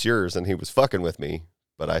it's yours. And he was fucking with me.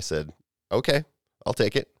 But I said, okay, I'll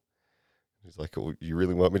take it. He's like, well, you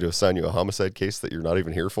really want me to assign you a homicide case that you're not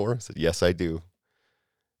even here for? I said, yes, I do.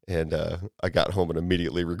 And I got home and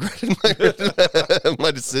immediately regretted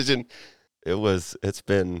my decision. It's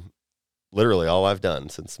been literally all I've done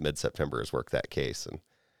since mid-September is work that case. And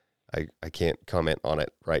I can't comment on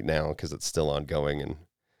it right now because it's still ongoing.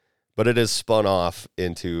 But it has spun off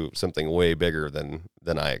into something way bigger than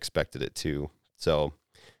I expected it to. So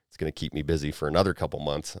it's going to keep me busy for another couple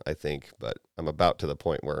months, I think. But I'm about to the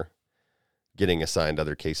point where getting assigned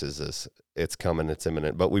other cases it's coming, it's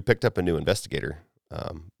imminent. But we picked up a new investigator.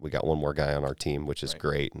 We got one more guy on our team, which is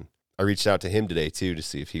great. And I reached out to him today too to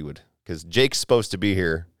see if he would, because Jake's supposed to be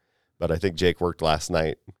here, but I think Jake worked last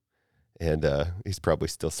night, and he's probably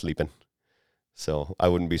still sleeping. So I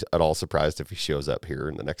wouldn't be at all surprised if he shows up here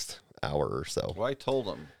in the next hour or so. Well, I told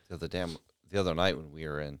him the other night when we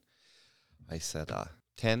were in, I said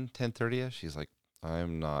 10:30. She's like,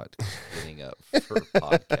 I'm not getting up for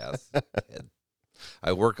podcasts.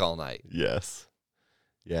 I work all night. Yes.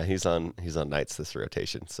 Yeah, he's on nights this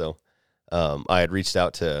rotation. So I had reached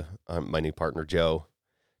out to my new partner, Joe,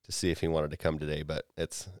 to see if he wanted to come today, but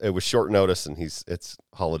it was short notice, and it's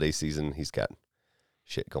holiday season. He's got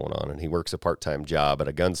shit going on, and he works a part-time job at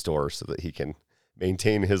a gun store so that he can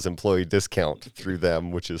maintain his employee discount through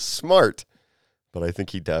them, which is smart. But I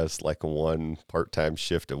think he does like one part-time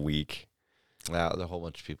shift a week. Yeah, a whole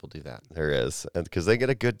bunch of people do that. There is, because they get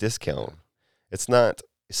a good discount. It's not,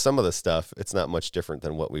 some of the stuff, it's not much different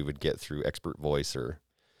than what we would get through Expert Voice, or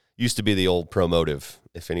used to be the old Promotive.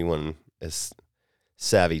 If anyone is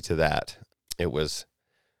savvy to that, it was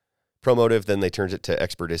Promotive, then they turned it to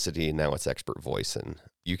Experticity, and now it's Expert Voice. And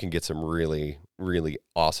you can get some really, really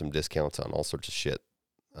awesome discounts on all sorts of shit,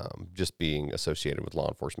 just being associated with law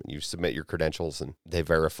enforcement. You submit your credentials, and they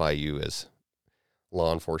verify you as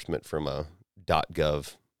law enforcement from a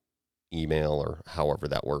 .gov email or however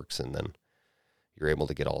that works, and then you're able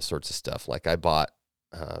to get all sorts of stuff. Like I bought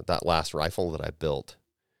that last rifle that I built,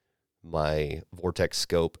 my Vortex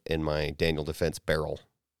scope and my Daniel Defense barrel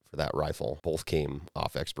for that rifle both came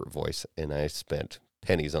off Expert Voice, and I spent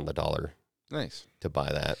pennies on the dollar. Nice. To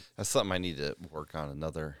buy that. That's something I need to work on.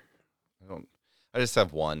 I just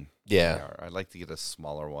have one. Yeah. I'd like to get a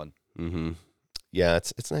smaller one. Mm-hmm. Yeah,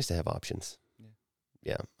 it's nice to have options.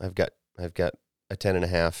 Yeah. I've got a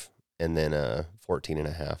 10.5 and then a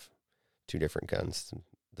 14.5, two different guns.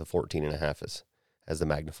 The 14.5 has the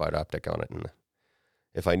magnified optic on it, and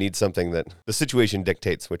if I need something that the situation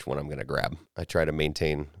dictates which one I'm going to grab, I try to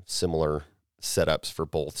maintain similar setups for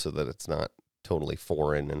both so that it's not totally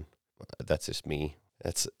foreign, and that's just me.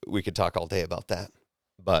 We could talk all day about that.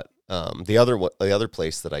 But the other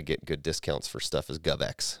place that I get good discounts for stuff is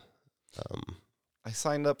GovX. I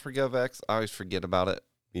signed up for GovX. I always forget about it.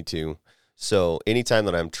 Me too. So anytime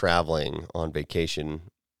that I'm traveling on vacation,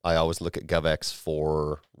 I always look at GovX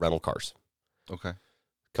for rental cars. Okay.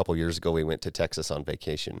 A couple years ago, we went to Texas on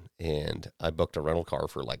vacation, and I booked a rental car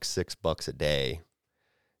for like $6 a day,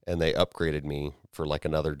 and they upgraded me for like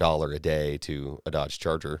another $1 a day to a Dodge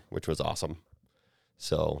Charger, which was awesome.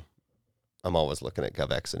 So I'm always looking at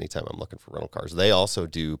GovX anytime I'm looking for rental cars. They also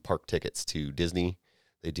do park tickets to Disney.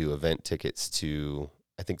 They do event tickets to,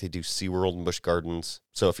 I think they do SeaWorld and Busch Gardens.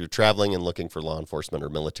 So if you're traveling and looking for law enforcement or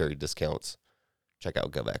military discounts, check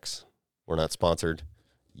out GovX. We're not sponsored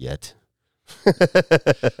yet.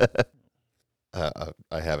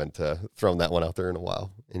 I haven't thrown that one out there in a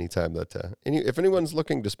while. Anytime that if anyone's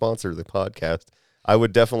looking to sponsor the podcast, I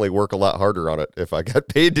would definitely work a lot harder on it if I got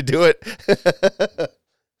paid to do it.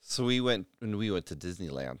 So when we went to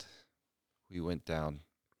Disneyland, we went down,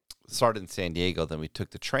 started in San Diego, then we took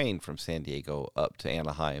the train from San Diego up to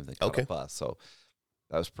Anaheim, then caught a bus. So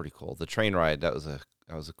that was pretty cool. The train ride, that was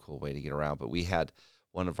a cool way to get around. But we had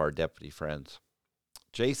one of our deputy friends,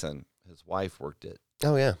 Jason, his wife worked it.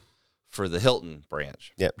 Oh, yeah. For the Hilton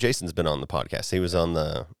branch. Yeah, Jason's been on the podcast. He was on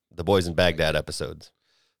the Boys in Baghdad episodes.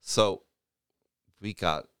 So we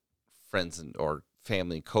got friends or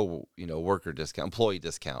family worker discount, employee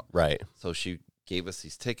discount. Right. So she gave us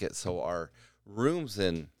these tickets. So our rooms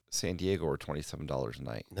in San Diego were $27 a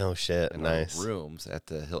night. No shit. And nice. our rooms at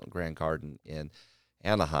the Hilton Grand Garden in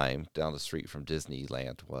Anaheim, down the street from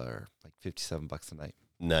Disneyland, were like $57 a night.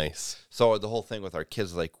 Nice. So the whole thing with our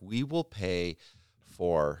kids, like, we will pay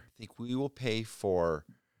for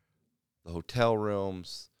the hotel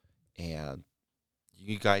rooms, and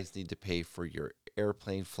you guys need to pay for your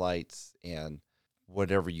airplane flights and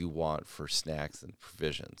whatever you want for snacks and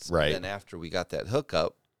provisions. Right. And then after we got that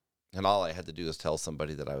hookup, and all I had to do was tell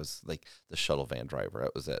somebody that I was like the shuttle van driver.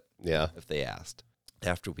 That was it. Yeah. If they asked.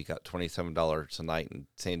 After we got $27 a night in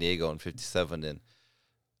San Diego and $57 in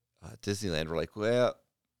Disneyland, we're like, well,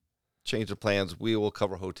 change of plans. We will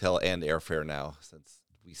cover hotel and airfare now, since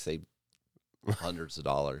we saved hundreds of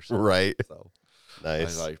dollars. Right. So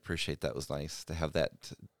nice. I appreciate that. It was nice to have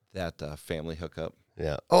that family hookup.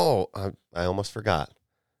 Yeah. Oh, I almost forgot.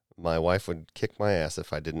 My wife would kick my ass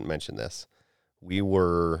if I didn't mention this. We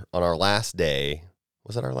were on our last day.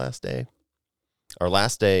 Was it our last day? Our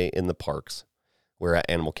last day in the parks. We're at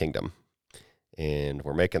Animal Kingdom, and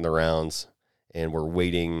we're making the rounds, and we're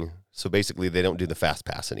waiting. So basically, they don't do the fast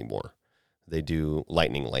pass anymore. They do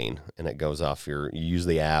Lightning Lane, and it goes off you use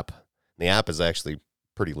the app. The app is actually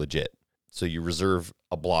pretty legit. So you reserve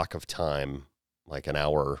a block of time, like an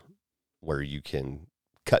hour, where you can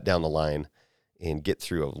cut down the line and get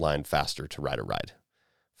through a line faster to ride a ride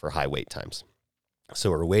for high wait times.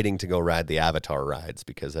 So we're waiting to go ride the Avatar rides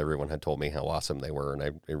because everyone had told me how awesome they were, and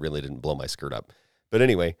it really didn't blow my skirt up. But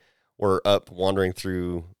anyway, we're up wandering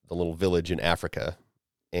through the little village in Africa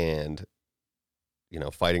and,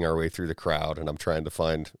 fighting our way through the crowd, and I'm trying to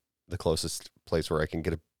find the closest place where I can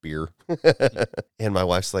get a beer. And my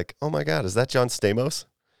wife's like, oh my God, is that John Stamos?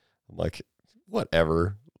 I'm like,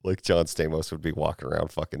 whatever. Like, John Stamos would be walking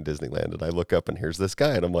around fucking Disneyland, and I look up and here's this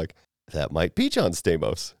guy, and I'm like, that might be John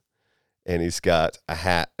Stamos. And he's got a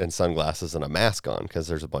hat and sunglasses and a mask on, because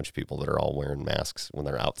there's a bunch of people that are all wearing masks when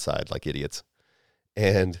they're outside like idiots.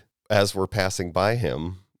 And as we're passing by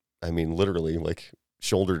him, I mean, literally, like,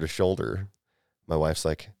 shoulder to shoulder. My wife's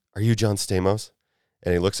like, "Are you John Stamos?"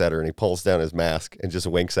 And he looks at her and he pulls down his mask and just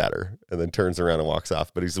winks at her and then turns around and walks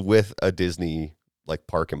off. But he's with a Disney, like,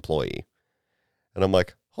 park employee. And I'm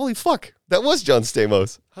like, holy fuck, that was John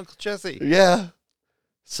Stamos. Uncle Jesse. Yeah.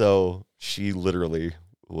 So she literally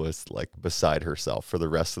was, like, beside herself for the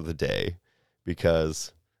rest of the day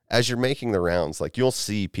because as you're making the rounds, like, you'll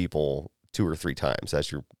see people 2 or 3 times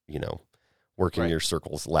as you're, working your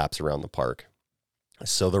circles, laps around the park.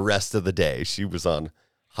 So the rest of the day, she was on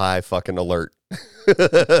high fucking alert,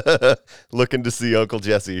 looking to see Uncle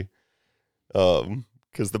Jesse.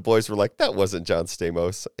 Because the boys were like, that wasn't John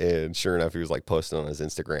Stamos. And sure enough, he was like posting on his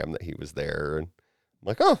Instagram that he was there. And I'm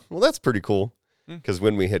like, oh, well, that's pretty cool. Because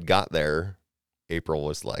when we had got there, April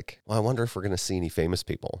was like, well, I wonder if we're going to see any famous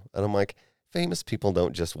people. And I'm like, famous people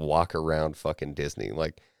don't just walk around fucking Disney.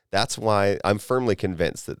 Like, that's why I'm firmly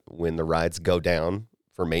convinced that when the rides go down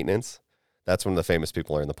for maintenance, that's when the famous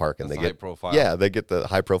people are in the park. And That's they get high profile. Yeah, they get the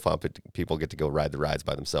high profile people get to go ride the rides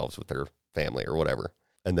by themselves with their family or whatever.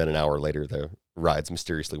 And then an hour later, the ride's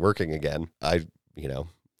mysteriously working again. I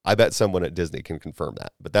bet someone at Disney can confirm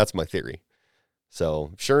that, but that's my theory.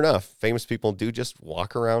 So sure enough, famous people do just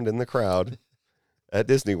walk around in the crowd at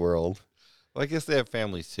Disney World. Well, I guess they have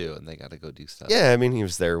families too, and they got to go do stuff. Yeah, I mean,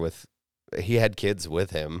 he had kids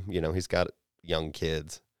with him. He's got young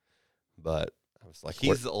kids, but I was like,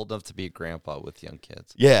 he's old enough to be a grandpa with young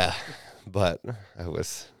kids. Yeah, but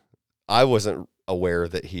I wasn't aware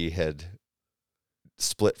that he had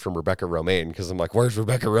split from Rebecca Romaine because I'm like, where's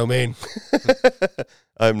Rebecca Romaine?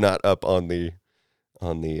 I'm not up on the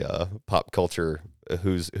pop culture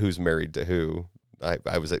who's married to who.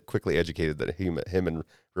 I was quickly educated that him and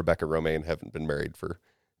Rebecca Romaine haven't been married for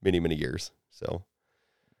many, many years. So,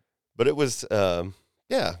 but it was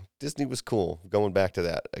Disney was cool. Going back to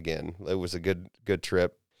that again, it was a good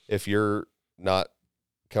trip. If you're not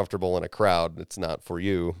comfortable in a crowd, it's not for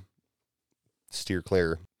you. Steer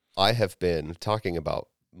clear. I have been talking about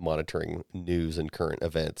monitoring news and current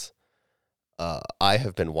events. I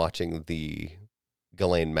have been watching the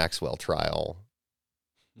Ghislaine Maxwell trial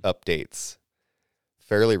updates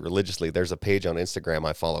fairly religiously. There's a page on Instagram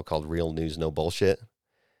I follow called Real News No Bullshit,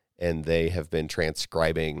 and they have been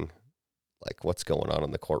transcribing like what's going on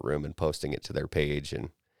in the courtroom and posting it to their page. And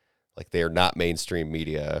like, they are not mainstream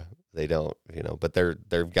media. They don't, but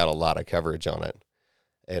they've got a lot of coverage on it.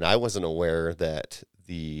 And I wasn't aware that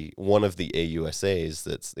one of the AUSAs,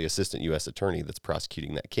 that's the assistant U.S. attorney that's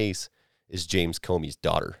prosecuting that case, is James Comey's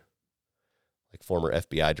daughter, like former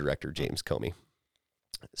FBI director James Comey.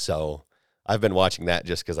 So I've been watching that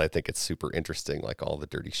just because I think it's super interesting, like all the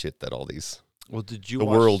dirty shit that all these the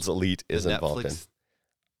world's elite is involved in.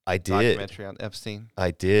 I did. Documentary on Epstein?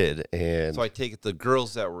 I did. And so I take it the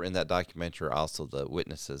girls that were in that documentary are also the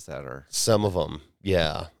witnesses that are... Some of them,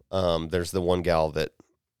 yeah. There's the one gal that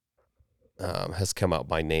has come out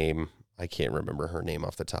by name. I can't remember her name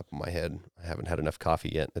off the top of my head. I haven't had enough coffee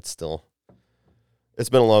yet. It's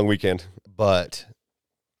been a long weekend. But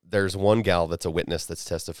there's one gal that's a witness that's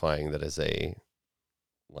testifying that is a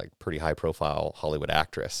pretty high-profile Hollywood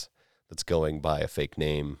actress that's going by a fake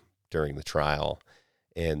name during the trial.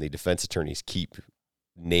 And the defense attorneys keep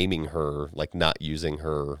naming her, like not using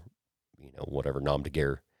her, whatever nom de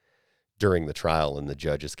guerre during the trial. And the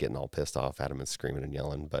judge is getting all pissed off at him and screaming and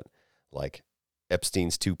yelling. But like,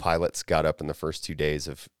 Epstein's 2 pilots got up in the first 2 days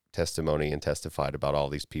of testimony and testified about all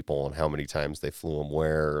these people and how many times they flew them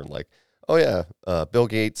where. And like, oh yeah, Bill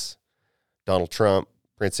Gates, Donald Trump,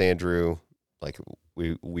 Prince Andrew, like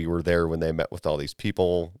we were there when they met with all these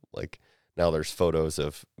people. Like, now there's photos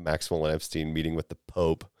of Maxwell and Epstein meeting with the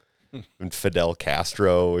Pope and Fidel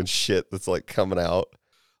Castro and shit that's like coming out.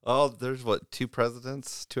 Oh, there's 2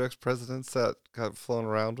 ex-presidents that got flown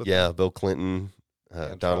around with Yeah, them? Bill Clinton,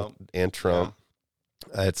 Donald and Trump.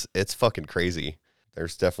 Yeah. It's fucking crazy.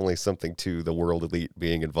 There's definitely something to the world elite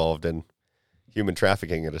being involved in human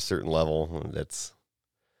trafficking at a certain level.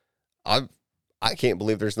 I can't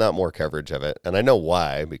believe there's not more coverage of it. And I know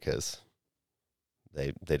why, because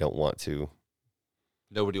they don't want to.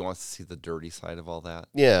 Nobody wants to see the dirty side of all that.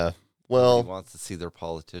 Yeah. Well, nobody wants to see their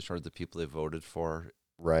politician or the people they voted for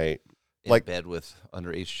right in bed with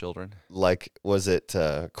underage children. Like, was it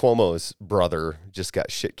Cuomo's brother just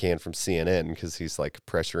got shit canned from CNN because he's like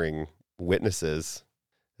pressuring witnesses?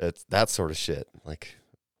 It's that sort of shit. Like,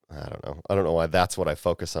 I don't know why that's what I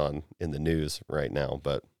focus on in the news right now,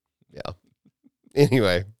 but yeah.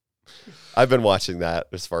 Anyway, I've been watching that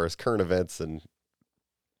as far as current events and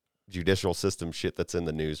judicial system shit that's in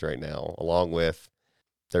the news right now, along with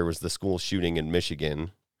there was the school shooting in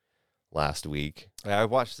Michigan last week. I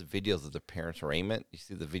watched the videos of the parents' arraignment. You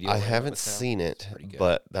see the video? I haven't seen it,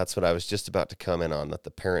 but that's what I was just about to comment on, that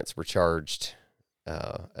the parents were charged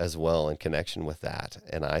as well in connection with that.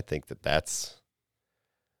 And I think that that's...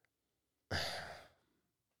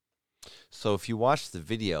 So if you watch the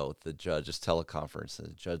video, the judge is teleconference, and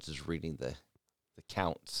the judge is reading the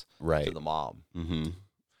counts right to the mom. Mm-hmm.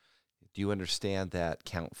 Do you understand that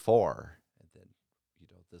count 4? And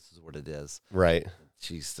then, this is what it is. Right.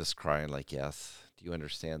 She's just crying like, yes. Do you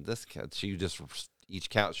understand this? She just, each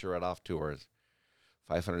count she read off to her,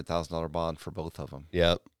 $500,000 bond for both of them.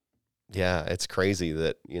 Yep. Yeah, it's crazy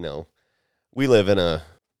that, we live in the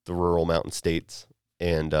rural mountain states,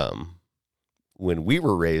 and when we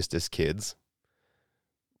were raised as kids,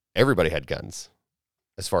 everybody had guns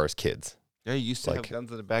as far as kids. Yeah, you used to have guns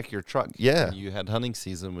in the back of your truck. Yeah. You had hunting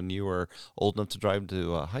season when you were old enough to drive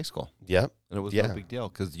to high school. Yep. And it was no big deal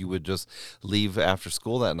because you would just leave after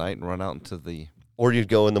school that night and run out into the... Or you'd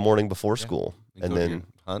go in the morning before school. And then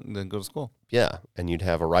hunt and then go to school. Yeah, and you'd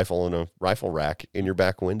have a rifle and a rifle rack in your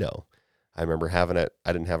back window. I remember having it.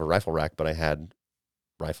 I didn't have a rifle rack, but I had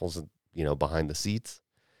rifles, behind the seats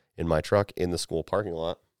in my truck in the school parking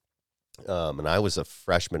lot. And I was a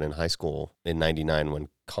freshman in high school in 99 when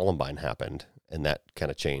Columbine happened, and that kind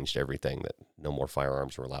of changed everything, that no more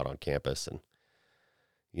firearms were allowed on campus. And,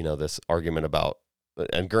 this argument about,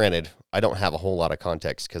 and granted, I don't have a whole lot of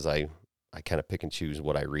context because I kind of pick and choose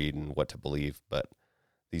what I read and what to believe, but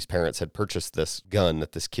these parents had purchased this gun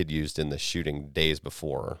that this kid used in the shooting days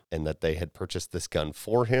before, and that they had purchased this gun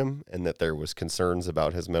for him, and that there was concerns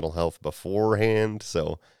about his mental health beforehand.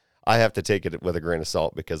 So I have to take it with a grain of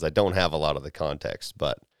salt because I don't have a lot of the context.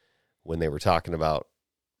 But when they were talking about,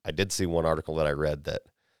 I did see one article that I read that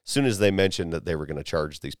as soon as they mentioned that they were going to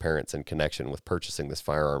charge these parents in connection with purchasing this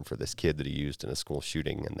firearm for this kid that he used in a school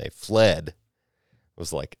shooting, and they fled, it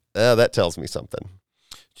was like, that tells me something.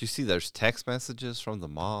 Did you see there's text messages from the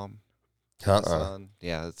mom? The son?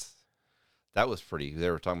 Yeah, that was pretty. They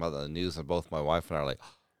were talking about it on the news, and both my wife and I are like,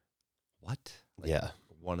 what? Yeah.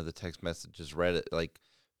 One of the text messages read it,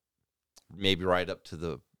 maybe right up to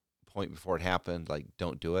the point before it happened,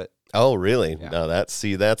 don't do it. Oh, really? Yeah. No,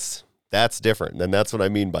 that's different. And that's what I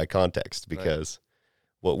mean by context, because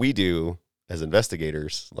what we do as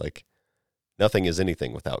investigators, nothing is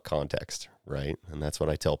anything without context, right? And that's what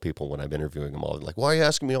I tell people when I'm interviewing them all. They're like, why are you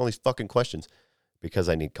asking me all these fucking questions? Because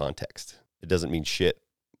I need context. It doesn't mean shit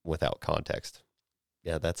without context.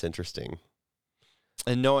 Yeah, that's interesting.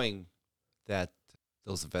 And knowing that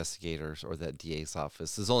those investigators or that DA's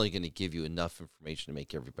office is only going to give you enough information to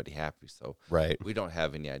make everybody happy. So we don't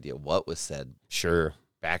have any idea what was said. Sure.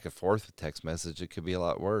 Back and forth with text message. It could be a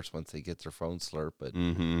lot worse once they get their phone slurp, but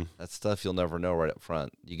that stuff you'll never know right up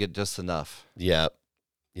front. You get just enough. Yeah.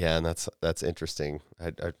 Yeah, and that's interesting.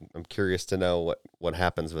 I'm curious to know what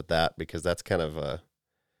happens with that, because that's kind of a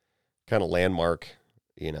landmark,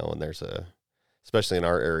 and there's especially in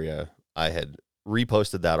our area, I had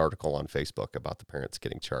reposted that article on Facebook about the parents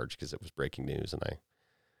getting charged because it was breaking news, and I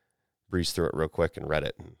breezed through it real quick and read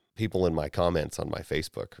it. And people in my comments on my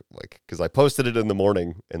Facebook, because I posted it in the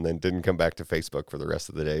morning and then didn't come back to Facebook for the rest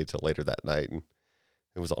of the day till later that night, and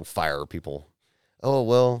it was on fire. People, oh,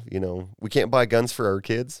 well, we can't buy guns for our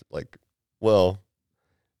kids. Well,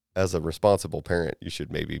 as a responsible parent, you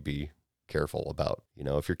should maybe be careful about,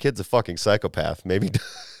 if your kid's a fucking psychopath, maybe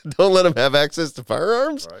don't let him have access to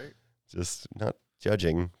firearms. Right. Just not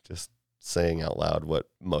judging, just saying out loud what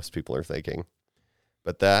most people are thinking.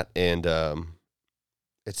 But that, and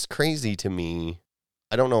it's crazy to me.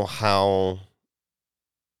 I don't know how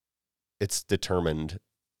it's determined,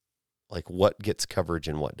 what gets coverage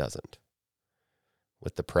and what doesn't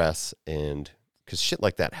with the press, and because shit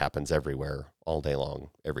like that happens everywhere, all day long,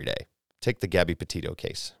 every day. Take the Gabby Petito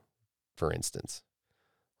case, for instance.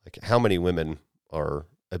 How many women are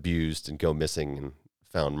abused and go missing and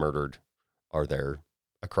found murdered are there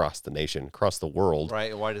across the nation, across the world?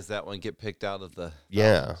 Right. Why does that one get picked out of the...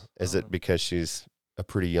 Yeah. Is it because she's a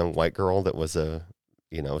pretty young white girl that was a,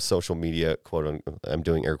 social media, quote, I'm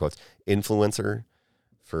doing air quotes, influencer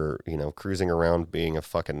for, cruising around being a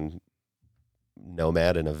fucking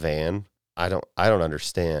nomad in a van? I don't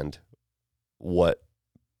understand where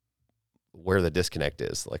the disconnect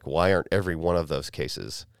is. Why aren't every one of those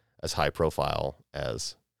cases as high profile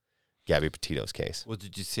as Gabby Petito's case? What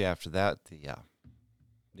did you see after that? The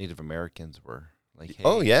Native Americans were like, hey,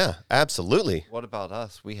 oh, yeah, absolutely. What about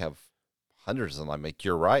us? We have hundreds of them.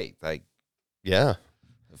 You're right. Yeah.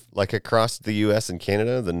 Across the U.S. and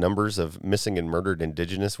Canada, the numbers of missing and murdered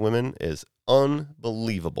Indigenous women is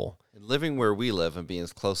unbelievable. And living where we live and being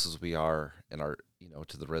as close as we are in our,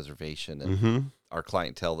 to the reservation, and our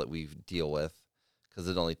clientele that we deal with, because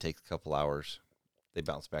it only takes a couple hours. They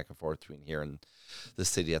bounce back and forth between here and the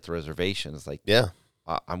city at the reservation. It's like, Yeah.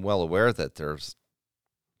 I'm well aware that there's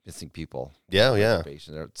missing people. Yeah, yeah.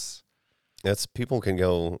 Reservation. That's people can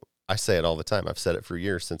go. I say it all the time. I've said it for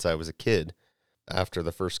years since I was a kid. After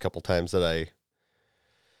the first couple times that I,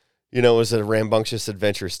 was a rambunctious,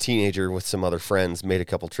 adventurous teenager with some other friends, made a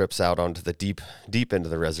couple trips out onto the deep into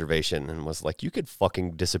the reservation and was like, you could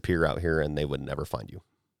fucking disappear out here and they would never find you.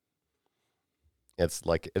 It's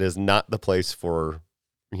like, it is not the place for,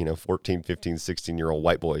 14, 15, 16-year-old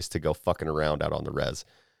white boys to go fucking around out on the res.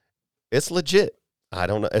 It's legit. I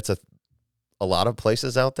don't know. It's a lot of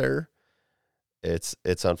places out there. It's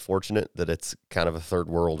unfortunate that it's kind of a third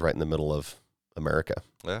world right in the middle of America.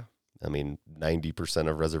 Yeah. I mean, 90%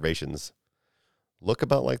 of reservations look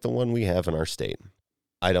about like the one we have in our state.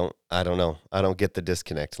 I don't know. I don't get the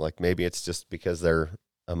disconnect. Like maybe it's just because they're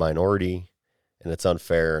a minority and it's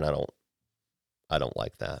unfair, and I don't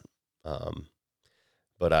like that.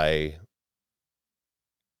 But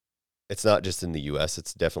it's not just in the U.S.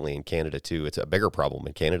 It's definitely in Canada too. It's a bigger problem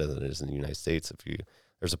in Canada than it is in the United States.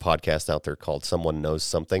 There's a podcast out there called Someone Knows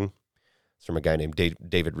Something. It's from a guy named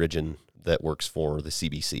David Ridgen that works for the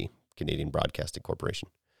CBC, Canadian Broadcasting Corporation.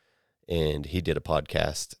 And he did a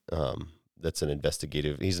podcast he's an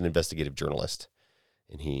investigative journalist,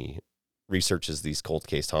 and he researches these cold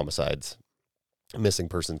case homicides, missing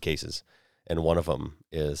person cases. And one of them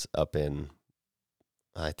is up in,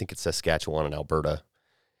 I think it's Saskatchewan and Alberta.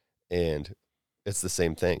 And it's the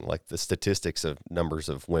same thing. Like the statistics of numbers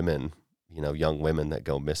of women, young women that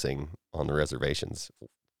go missing on the reservations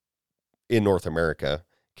in North America,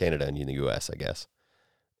 Canada, and in the U.S., I guess,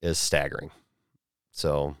 is staggering.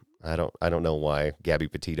 So I don't know why Gabby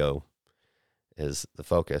Petito is the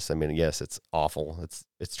focus. I mean, yes, it's awful.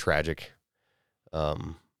 It's tragic.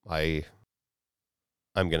 I'm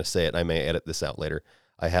going to say it. I may edit this out later.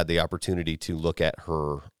 I had the opportunity to look at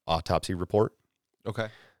her autopsy report. Okay.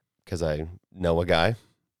 Because I know a guy.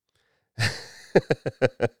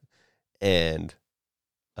 And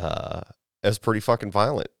it was pretty fucking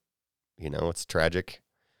violent. It's tragic.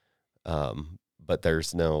 But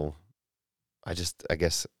there's no, I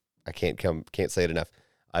guess I can't say it enough.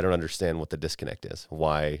 I don't understand what the disconnect is.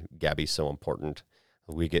 Why Gabby's so important.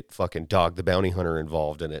 We get fucking Dog the Bounty Hunter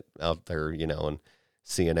involved in it out there, and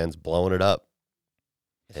CNN's blowing it up.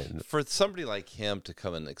 And for somebody like him to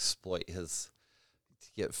come and exploit to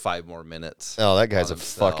get 5 more minutes. Oh, that guy's a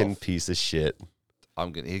fucking piece of shit.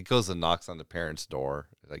 He goes and knocks on the parents' door.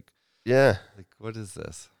 Like, yeah. Like, what is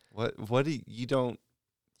this? What do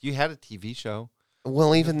you had a TV show?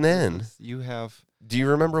 Well, even then. Do you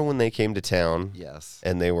remember when they came to town? Yes.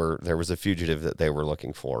 And there was a fugitive that they were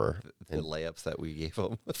looking for. The layups that we gave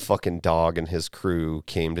them. Fucking Dog and his crew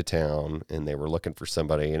came to town and they were looking for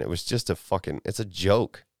somebody, and it was just it's a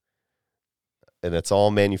joke. And it's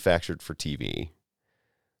all manufactured for TV.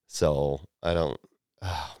 So oh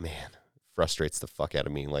man, frustrates the fuck out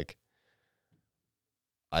of me. Like,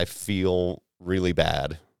 I feel really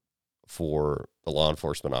bad for the law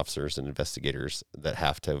enforcement officers and investigators that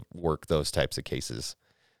have to work those types of cases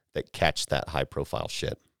that catch that high profile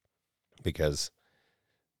shit, because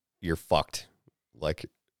you're fucked. Like,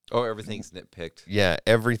 everything's nitpicked. Yeah,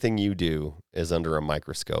 everything you do is under a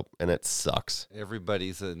microscope, and it sucks.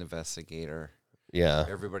 Everybody's an investigator. Yeah.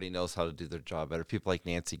 Everybody knows how to do their job better. People like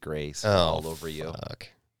Nancy Grace all over you.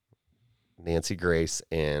 Nancy Grace,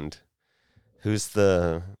 and who's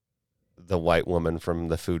the white woman from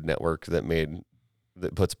the Food Network that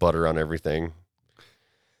puts butter on everything,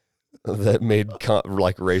 that made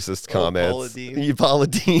like racist comments. Paula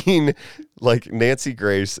Deen. Like, Nancy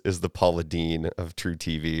Grace is the Paula Deen of True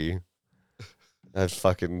TV. That's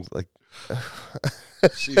fucking like.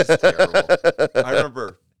 She's terrible. I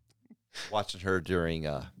remember watching her during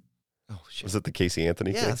was it the Casey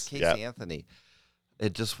Anthony thing? Yes, Casey Anthony.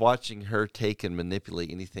 And just watching her take and manipulate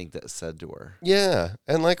anything that's said to her. Yeah.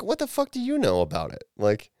 And like, what the fuck do you know about it?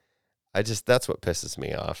 Like, that's what pisses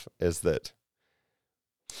me off, is that.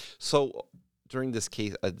 So during this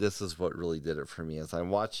case, this is what really did it for me, as I'm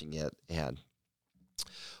watching it, and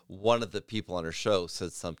one of the people on her show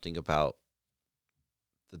said something about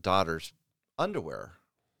the daughter's underwear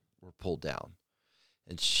were pulled down.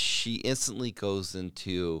 And she instantly goes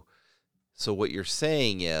into, so what you're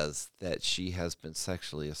saying is that she has been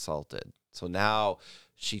sexually assaulted. So now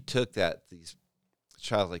she took these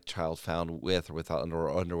child found with or without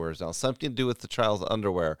underwear is now something to do with the child's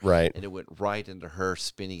underwear. Right. And it went right into her,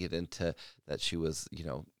 spinning it into that she was,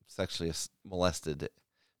 sexually molested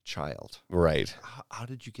child. Right. How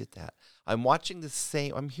did you get that? I'm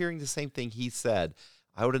hearing the same thing he said.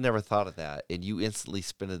 I would have never thought of that. And you instantly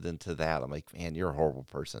spin it into that. I'm like, man, you're a horrible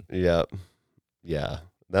person. Yeah. Yeah.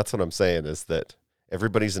 That's what I'm saying is that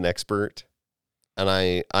everybody's an expert.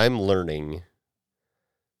 And I'm learning,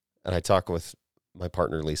 and I talk with my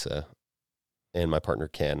partner, Lisa, and my partner,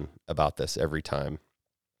 Ken, about this every time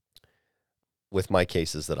with my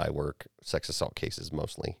cases that I work, sex assault cases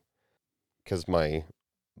mostly. Because my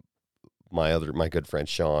good friend,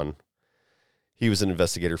 Sean, he was an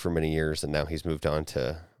investigator for many years, and now he's moved on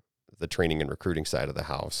to the training and recruiting side of the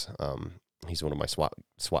house. He's one of my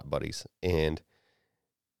SWAT buddies. And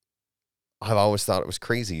I've always thought it was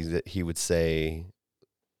crazy that he would say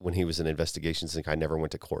when he was in investigations, like, I never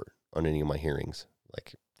went to court on any of my hearings,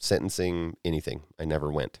 like sentencing, anything. I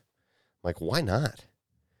never went. I'm like, why not?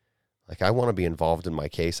 Like, I want to be involved in my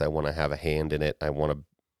case. I want to have a hand in it. I want to,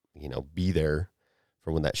 be there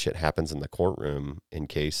for when that shit happens in the courtroom in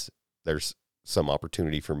case there's some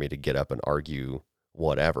opportunity for me to get up and argue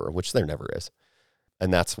whatever, which there never is.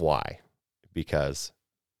 And that's why, because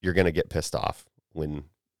you're going to get pissed off when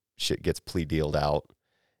shit gets plea dealed out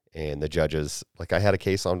and the judges, like I had a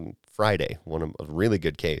case on Friday, a really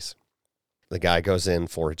good case. The guy goes in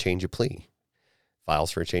for a change of plea,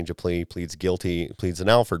 files for a change of plea, pleads guilty, pleads an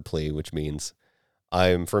Alford plea, which means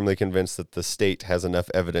I'm firmly convinced that the state has enough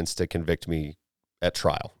evidence to convict me at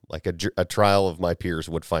trial. Like a trial of my peers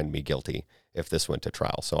would find me guilty if this went to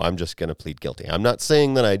trial. So I'm just going to plead guilty. I'm not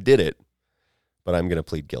saying that I did it, but I'm going to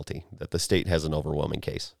plead guilty, that the state has an overwhelming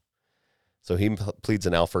case. So he pleads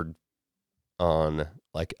an Alford on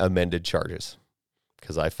like amended charges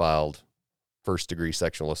because I filed first-degree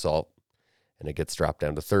sexual assault and it gets dropped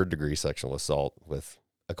down to third-degree sexual assault with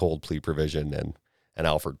a cold plea provision and an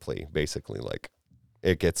Alford plea. Basically, like,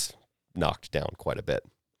 it gets knocked down quite a bit.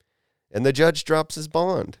 And the judge drops his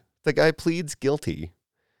bond. The guy pleads guilty.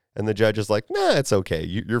 And the judge is like, nah, it's okay.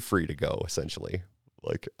 You're free to go, essentially.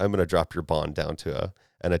 Like, I'm going to drop your bond down to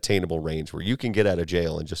an attainable range where you can get out of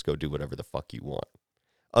jail and just go do whatever the fuck you want.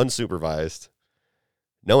 Unsupervised,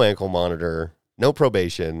 no ankle monitor, no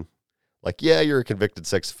probation. Like, yeah, you're a convicted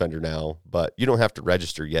sex offender now, but you don't have to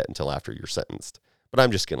register yet until after you're sentenced. But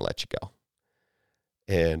I'm just going to let you go.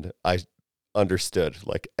 And I understood,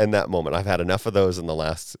 like, in that moment, I've had enough of those in the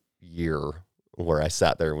last year where I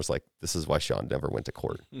sat there and was like, this is why Sean never went to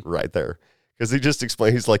court right there. Because he just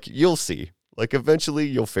explained, he's like, you'll see. Like, eventually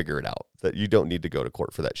you'll figure it out that you don't need to go to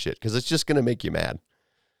court for that shit because it's just going to make you mad.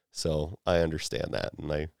 So I understand that.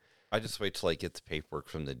 And I just wait till I get the paperwork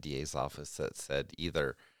from the DA's office that said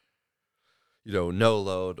either, no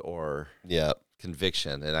load or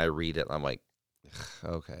conviction. And I read it and I'm like,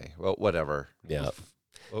 okay, well, whatever. Yeah.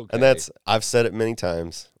 Okay. And I've said it many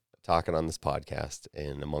times talking on this podcast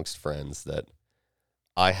and amongst friends that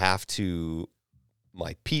I have to,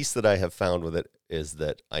 my peace that I have found with it is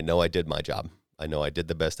that I know I did my job. I know I did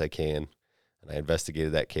the best I can and I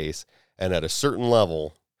investigated that case. And at a certain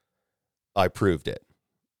level, I proved it.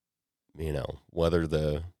 Whether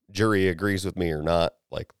the jury agrees with me or not,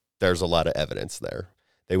 like, there's a lot of evidence there.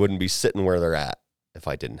 They wouldn't be sitting where they're at if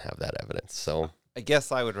I didn't have that evidence. So I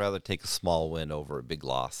guess I would rather take a small win over a big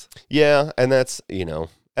loss. Yeah, and that's,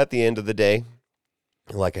 at the end of the day,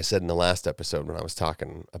 like I said in the last episode when I was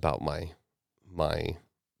talking about my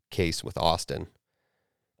case with Austin,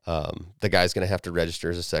 the guy's going to have to register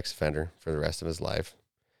as a sex offender for the rest of his life.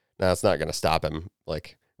 Now, it's not going to stop him.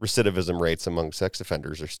 Like, recidivism rates among sex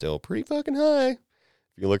offenders are still pretty fucking high.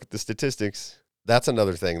 If you look at the statistics, that's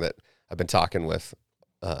another thing that I've been talking with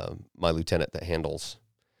my lieutenant that handles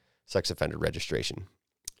sex offender registration.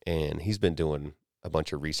 And he's been doing a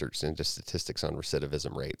bunch of research into statistics on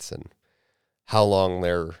recidivism rates and how long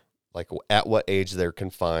they're, like, at what age they're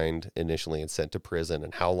confined initially and sent to prison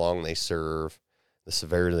and how long they serve, the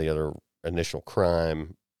severity of their initial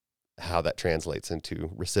crime, how that translates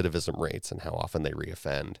into recidivism rates and how often they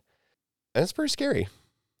reoffend. And it's pretty scary.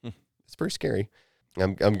 It's pretty scary.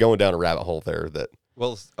 I'm going down a rabbit hole there that...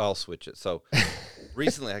 Well, I'll switch it. So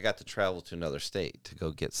recently I got to travel to another state to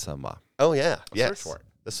go get some oh yeah. search warrant.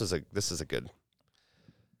 This is a good...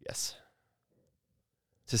 Yes.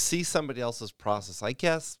 To see somebody else's process, I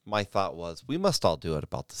guess my thought was we must all do it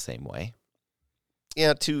about the same way.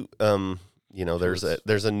 Yeah, there's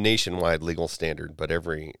a nationwide legal standard, but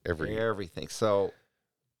everything. So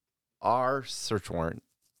our search warrant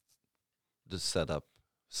just set up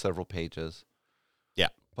several pages. Yeah.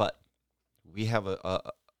 But we have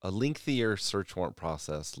a lengthier search warrant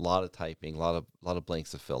process, a lot of typing, a lot of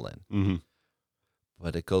blanks to fill in. Mm-hmm.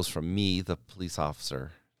 But it goes from me, the police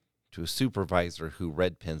officer, to a supervisor who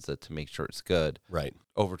red pins it to make sure it's good. Right.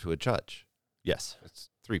 Over to a judge. Yes. It's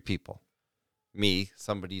 3 people. Me,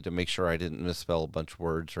 somebody to make sure I didn't misspell a bunch of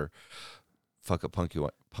words or fuck up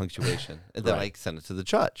punctuation, and then Right. I send it to the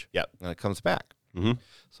judge. Yep. And it comes back. Mm-hmm.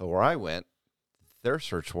 So where I went, their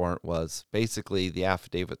search warrant was basically the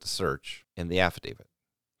affidavit to search and the affidavit.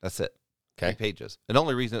 That's it. Okay. 3 pages. And the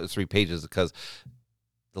only reason it was 3 pages is because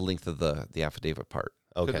the length of the affidavit part.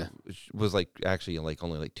 Okay. It was like actually like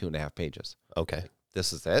only like 2.5 pages. Okay.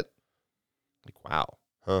 This is it. Like, wow.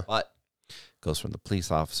 Huh. But it goes from the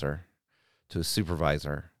police officer to a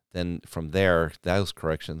supervisor. Then from there, those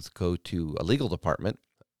corrections go to a legal department.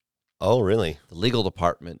 Oh, really? The legal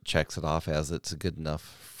department checks it off as it's good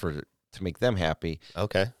enough to make them happy.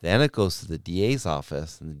 Okay. Then it goes to the DA's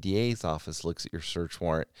office, and the DA's office looks at your search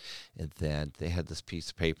warrant, and then they had this piece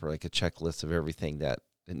of paper, like a checklist of everything that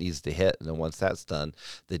it needs to hit. And then once that's done,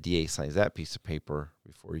 the DA signs that piece of paper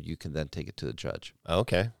before you can then take it to the judge.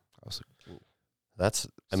 Okay. I was like, That's,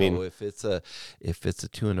 I so mean, if it's a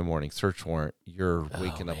 2 a.m. search warrant, you're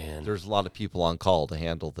waking up. man. There's a lot of people on call to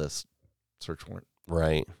handle this search warrant.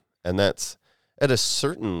 right. And that's at a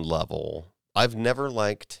certain level. I've never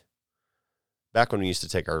liked, back when we used to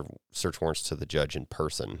take our search warrants to the judge in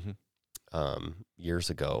person, years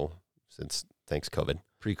ago, thanks COVID,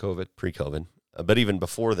 pre-COVID. But even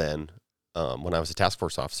before then, when I was a task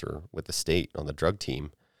force officer with the state on the drug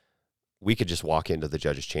team, we could just walk into the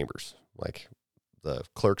judge's chambers. Like, the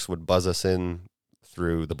clerks would buzz us in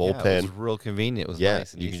through the bullpen. Yeah, it was real convenient. It was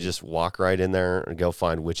nice and you easy. could just walk right in there and go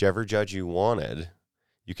find whichever judge you wanted.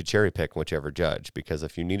 You could cherry pick whichever judge, because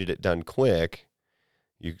if you needed it done quick,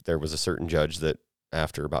 there was a certain judge that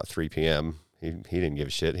after about 3 p.m., he didn't give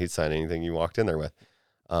a shit. He'd sign anything you walked in there with.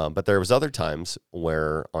 But there was other times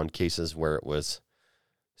where, on cases where it was,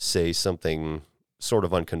 say, something sort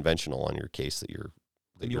of unconventional on your case that you're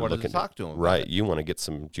you wanted to talk to him. Right. You want to get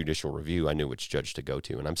some judicial review. I knew which judge to go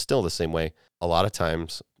to. And I'm still the same way. A lot of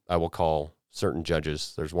times I will call certain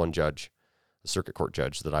judges. There's one judge, a circuit court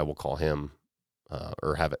judge, that I will call him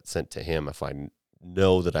or have it sent to him if I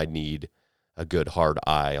know that I need a good hard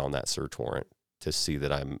eye on that search warrant to see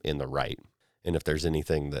that I'm in the right. And if there's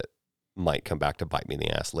anything that might come back to bite me in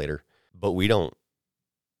the ass later. But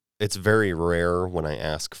it's very rare when I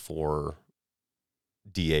ask for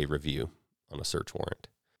DA review on a search warrant.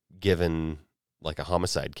 Given like a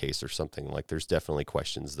homicide case or something, like, there's definitely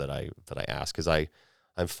questions that I ask, because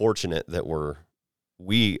I'm fortunate that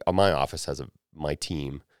my office my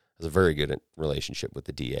team has a very good relationship with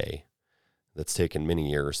the DA. That's taken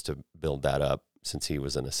many years to build that up since he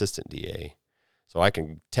was an assistant DA. So I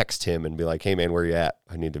can text him and be like, hey man, where you at?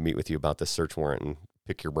 I need to meet with you about this search warrant and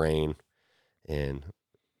pick your brain. And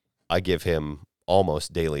I give him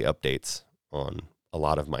almost daily updates on a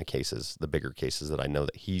lot of my cases, the bigger cases that I know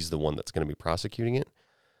that he's the one that's going to be prosecuting it.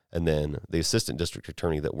 And then the assistant district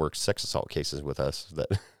attorney that works sex assault cases with us, that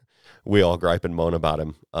we all gripe and moan about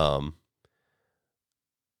him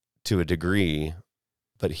to a degree,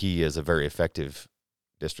 but he is a very effective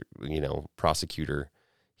district, prosecutor.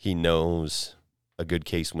 He knows a good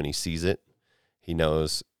case when he sees it. He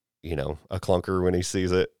knows, a clunker when he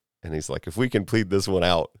sees it. And he's like, if we can plead this one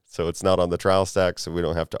out so it's not on the trial stack, so we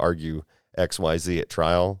don't have to argue XYZ at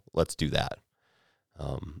trial, let's do that.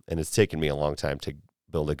 And it's taken me a long time to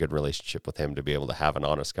build a good relationship with him, to be able to have an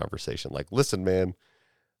honest conversation. Like, listen, man,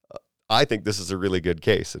 I think this is a really good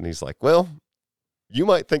case. And he's like, well, you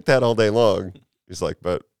might think that all day long. He's like,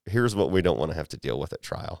 but here's what we don't want to have to deal with at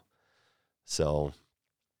trial. So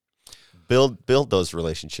build those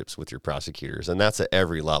relationships with your prosecutors. And that's at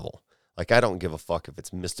every level. Like, I don't give a fuck if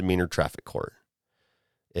it's misdemeanor traffic court.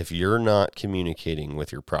 If you're not communicating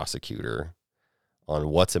with your prosecutor on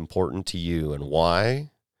what's important to you and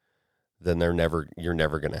why, then you're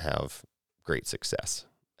never going to have great success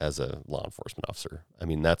as a law enforcement officer. I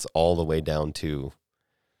mean, that's all the way down to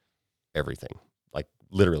everything. Like,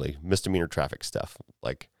 literally misdemeanor traffic stuff.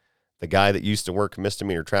 Like, the guy that used to work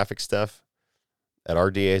misdemeanor traffic stuff at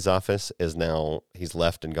our DA's office he's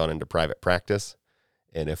left and gone into private practice.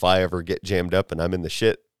 And if I ever get jammed up and I'm in the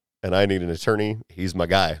shit and I need an attorney, he's my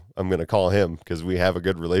guy. I'm going to call him because we have a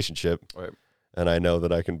good relationship. Right. And I know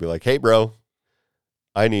that I can be like, hey, bro,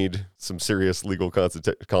 I need some serious legal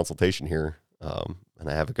consultation here. And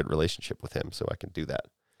I have a good relationship with him, so I can do that.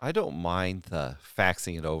 I don't mind the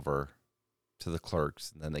faxing it over to the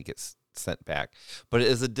clerks and then they get sent back. But it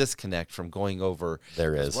is a disconnect from going over.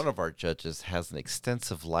 There is. One of our judges has an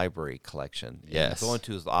extensive library collection. Yes. Going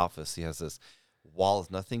to his office, he has this wall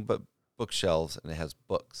of nothing but bookshelves, and it has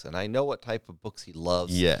books. And I know what type of books he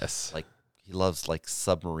loves. Yes. Like, he loves like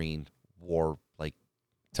submarine war, like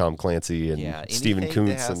Tom Clancy and Stephen anything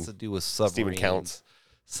Kuntz that has to do with submarines. Stephen Counts.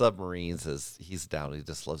 Submarines he's down. He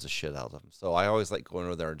just loves the shit out of them. So I always like going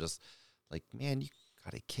over there and just like, man, you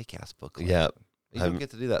got a kick-ass book. Yeah. You don't get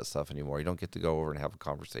to do that stuff anymore. You don't get to go over and have a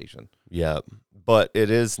conversation. Yeah, but it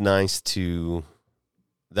is nice to.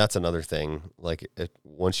 That's another thing. Like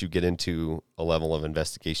once you get into a level of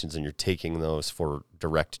investigations and you're taking those for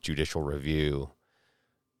direct judicial review,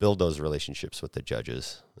 build those relationships with the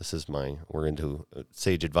judges. We're into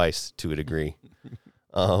sage advice to a degree.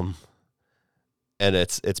 And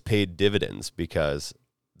it's paid dividends because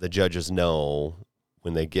the judges know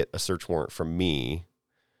when they get a search warrant from me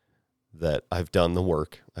that I've done the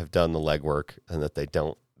work, I've done the legwork, and that they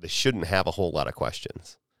shouldn't have a whole lot of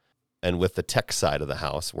questions. And with the tech side of the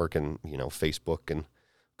house, working, Facebook and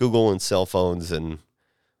Google and cell phones and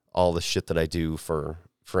all the shit that I do for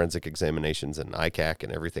forensic examinations and ICAC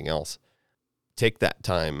and everything else, take that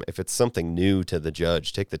time. If it's something new to the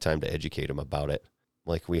judge, take the time to educate them about it.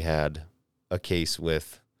 Like we had a case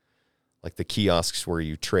with like the kiosks where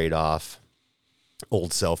you trade off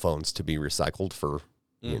old cell phones to be recycled for,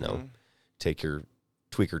 take your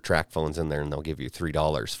tweaker track phones in there and they'll give you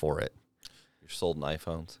 $3 for it. You're sold in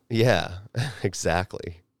iPhones. Yeah,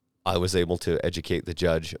 exactly. I was able to educate the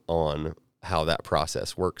judge on how that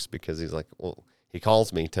process works because he's like, well, he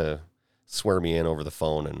calls me to swear me in over the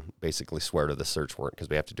phone and basically swear to the search warrant because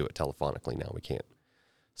we have to do it telephonically now. We can't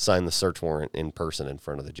sign the search warrant in person in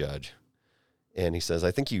front of the judge. And he says,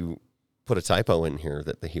 I think you put a typo in here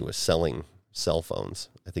that he was selling cell phones.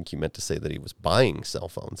 I think you meant to say that he was buying cell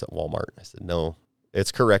phones at Walmart. I said, no,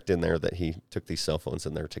 it's correct in there that he took these cell phones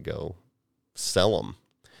in there to go sell them.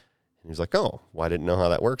 And he's like, oh, well, I didn't know how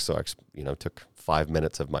that works. So I, took 5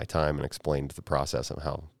 minutes of my time and explained the process of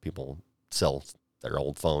how people sell their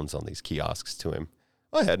old phones on these kiosks to him.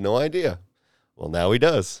 I had no idea. Well, now he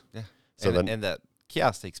does. Yeah. So and that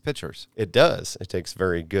kiosk takes pictures. It does. It takes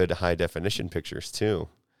very good high definition pictures too,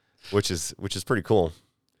 which is pretty cool.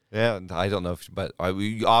 Yeah, I don't know, but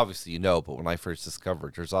obviously but when I first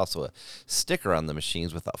discovered, there's also a sticker on the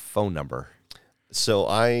machines with a phone number. So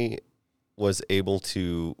I was able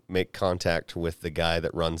to make contact with the guy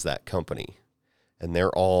that runs that company, and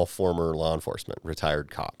they're all former law enforcement, retired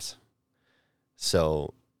cops.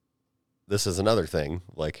 So this is another thing,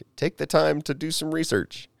 like take the time to do some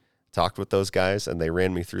research. Talked with those guys, and they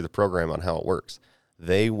ran me through the program on how it works.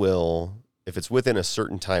 They will, if it's within a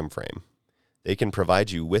certain time frame, they can provide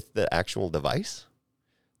you with the actual device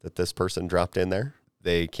that this person dropped in there.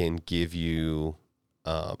 They can give you,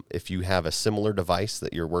 if you have a similar device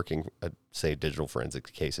that you're working, say, digital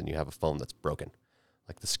forensics case, and you have a phone that's broken,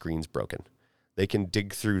 like the screen's broken, they can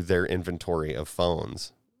dig through their inventory of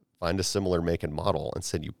phones, find a similar make and model, and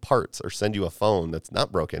send you parts or send you a phone that's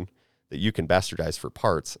not broken that you can bastardize for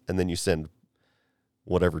parts, and then you send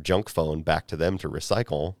whatever junk phone back to them to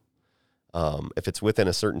recycle. If it's within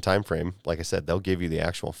a certain time frame, like I said, they'll give you the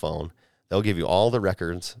actual phone. They'll give you all the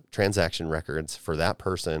records, transaction records for that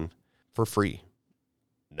person for free.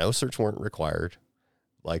 No search warrant required.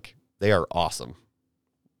 Like, they are awesome.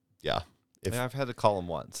 Yeah. I've had to call them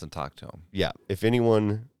once and talk to them. Yeah. If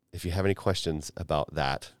you have any questions about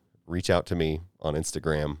that, reach out to me on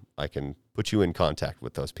Instagram. I can put you in contact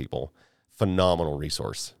with those people. Phenomenal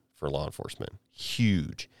resource for law enforcement.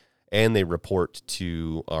 Huge. And they report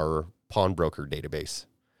to our pawnbroker database,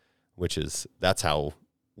 that's how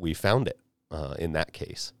we found it in that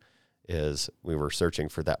case, is we were searching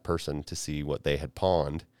for that person to see what they had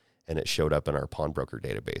pawned, and it showed up in our pawnbroker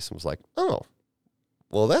database and was like, oh,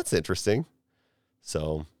 well, that's interesting.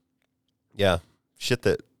 So, yeah, shit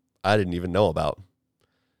that I didn't even know about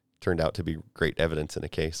turned out to be great evidence in a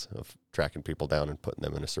case of tracking people down and putting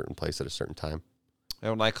them in a certain place at a certain time.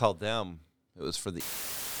 And when I called them, it was for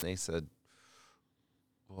they said,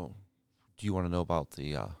 well, do you want to know about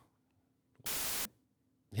the,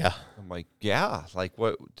 Yeah. I'm like, yeah, like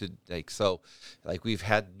what we've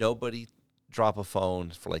had nobody drop a phone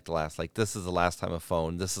for this is the last time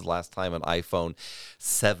this is the last time an iPhone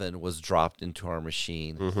 7 was dropped into our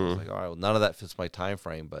machine. Mm-hmm. So I was like, all right, well, none of that fits my time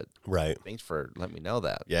frame, but right. Thanks for letting me know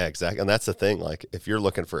that. Yeah, exactly. And that's the thing. Like, if you're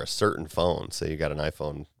looking for a certain phone, say you got an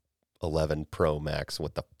iPhone 11 Pro Max,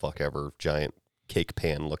 what the fuck ever, giant cake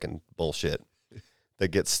pan looking bullshit that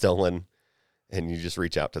gets stolen, and you just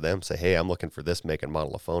reach out to them, say, hey, I'm looking for this make and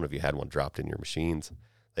model of phone. Have you had one dropped in your machines?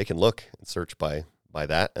 They can look and search by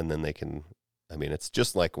that, and then they can, it's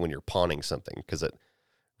just like when you're pawning something, because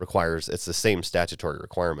it's the same statutory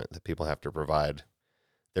requirement that people have to provide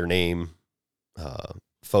their name,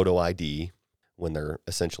 photo ID when they're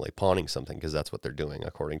essentially pawning something, because that's what they're doing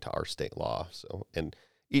according to our state law. So, and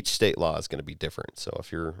each state law is going to be different. So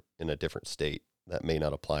if you're in a different state, that may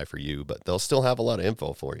not apply for you, but they'll still have a lot of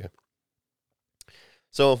info for you.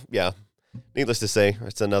 So, yeah, needless to say,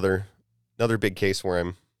 it's another big case where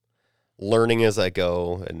I'm learning as I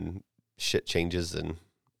go and shit changes and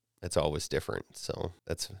it's always different. So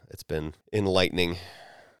it's been enlightening.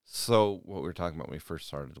 So what we were talking about when we first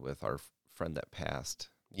started with our friend that passed,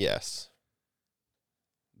 Yes.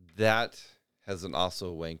 that has an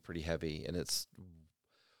also weighing pretty heavy, and it's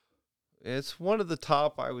one of the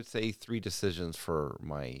top, I would say, 3 decisions for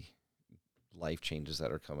my life changes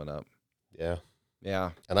that are coming up. Yeah.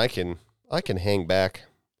 Yeah. And I can hang back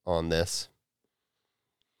on this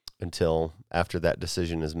until after that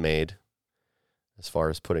decision is made, as far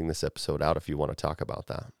as putting this episode out, if you want to talk about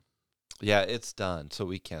that. Yeah, it's done. So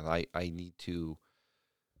we can. I need to.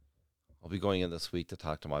 I'll be going in this week to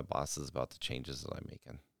talk to my bosses about the changes that I'm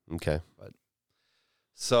making. Okay.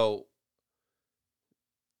 So,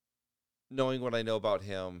 knowing what I know about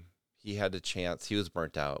him, he had a chance. He was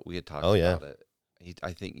burnt out. We had talked about it.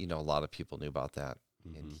 I think, a lot of people knew about that.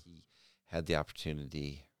 Mm-hmm. And he had the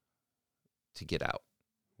opportunity to get out.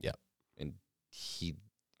 Yeah. And he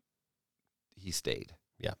stayed.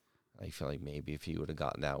 Yeah. I feel like maybe if he would have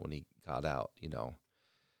gotten out when he got out, we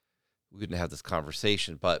wouldn't have this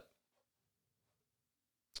conversation. But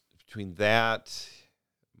between that,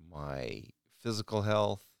 my physical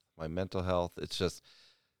health, my mental health, it's just,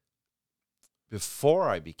 before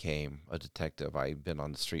I became a detective, I'd been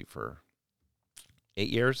on the street for 8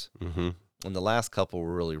 years. Mm-hmm. And the last couple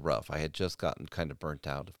were really rough. I had just gotten kind of burnt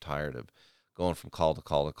out, tired of going from call to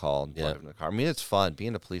call to call and driving the car. I mean, it's fun.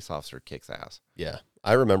 Being a police officer kicks ass. Yeah.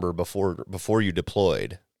 I remember before you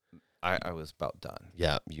deployed, I was about done.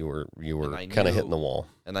 Yeah, you were kind of hitting the wall.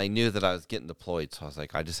 And I knew that I was getting deployed, so I was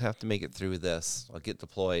like, I just have to make it through this. I'll get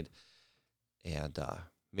deployed, and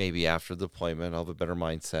maybe after the deployment, I'll have a better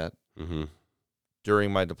mindset. Mm-hmm.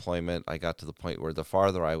 During my deployment, I got to the point where the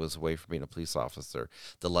farther I was away from being a police officer,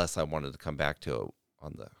 the less I wanted to come back to it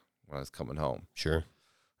when I was coming home. Sure.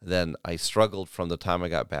 Then I struggled from the time I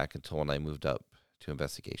got back until when I moved up to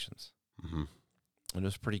investigations. Mm-hmm. And it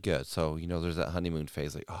was pretty good. So, there's that honeymoon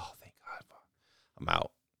phase, like, oh, thank God, I'm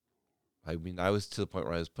out. I mean, I was to the point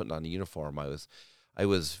where I was putting on a uniform. I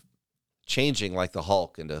was changing like the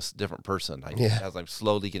Hulk into a different person. As I'm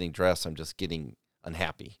slowly getting dressed, I'm just getting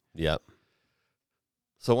unhappy. Yep.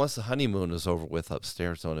 So once the honeymoon was over with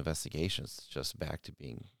upstairs on investigations, just back to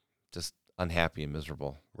being just unhappy and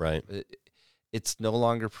miserable. Right. It's no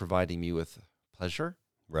longer providing me with pleasure.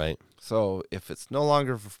 Right. So if it's no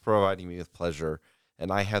longer providing me with pleasure,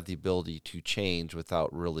 and I have the ability to change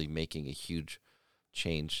without really making a huge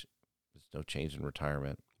change, there's no change in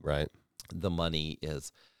retirement. Right. The money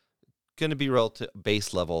is going to be relative.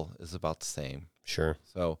 Base level is about the same. Sure.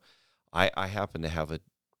 So I happen to have a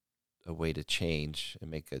way to change and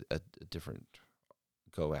make a different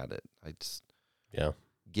go at it.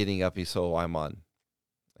 Getting up, so I'm on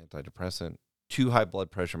antidepressant, 2 high blood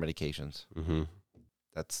pressure medications. Mm-hmm.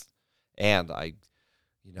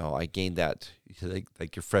 I gained that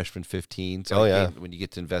like your freshman 15. So when you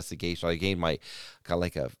get to investigation, I gained got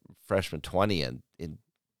like a freshman 20, and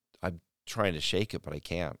I'm trying to shake it, but I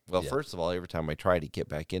can't. Well, first of all, every time I try to get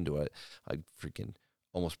back into it, I freaking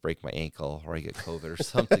almost break my ankle or I get COVID or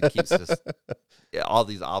something. Keeps just all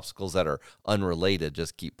these obstacles that are unrelated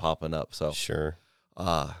just keep popping up. So sure.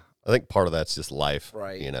 I think part of that's just life,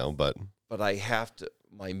 right? But I have to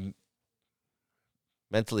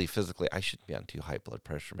mentally, physically, I shouldn't be on 2 high blood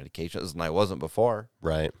pressure medications, and I wasn't before.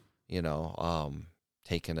 Right.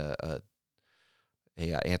 Taking a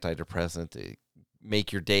antidepressant to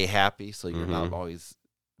make your day happy, so you're not always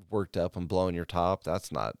worked up and blowing your top. You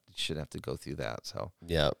shouldn't have to go through that. So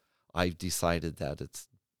yeah, I've decided that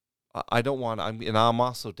I don't want. I'm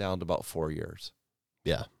also down to about 4 years.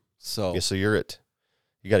 Yeah. So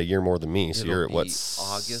you got a year more than me. So you're at what,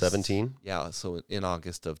 August 17? Yeah. So in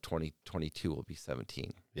August of 2022, we'll be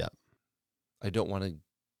 17. Yeah. I don't want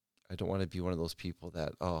to be one of those people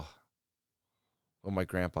that, when my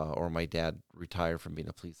grandpa or my dad retired from being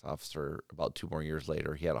a police officer, about 2 more years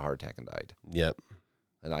later, he had a heart attack and died. Yep.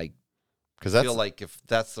 And I feel like if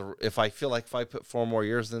I put 4 more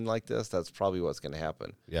years in like this, that's probably what's going to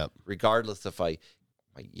happen. Yep. Regardless if my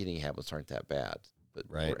eating habits aren't that bad, but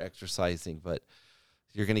we're exercising, but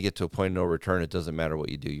you're going to get to a point of no return. It doesn't matter what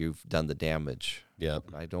you do. You've done the damage. Yeah.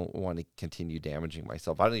 I don't want to continue damaging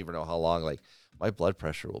myself. I don't even know how long. Like, my blood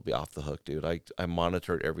pressure will be off the hook, dude. I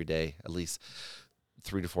monitor it every day, at least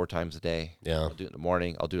 3 to 4 times a day. Yeah. I'll do it in the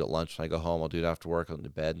morning. I'll do it at lunch when I go home. I'll do it after work. I'll go to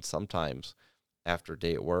bed. And sometimes after a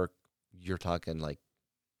day at work, you're talking like,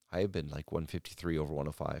 I've been like 153 over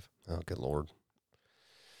 105. Oh, good Lord.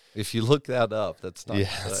 If you look that up, that's not good.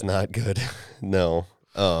 It's not good. No.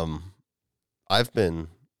 I've been,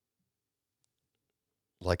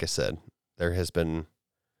 like I said, there has been,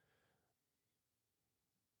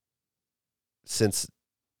 since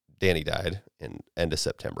Danny died in end of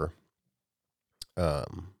September,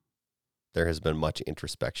 there has been much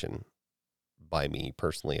introspection by me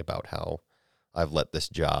personally about how I've let this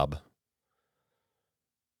job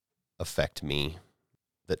affect me,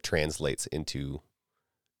 that translates into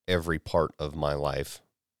every part of my life,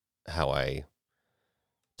 how I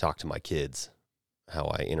talk to my kids, how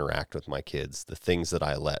I interact with my kids, the things that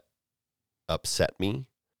I let upset me,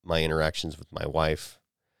 my interactions with my wife,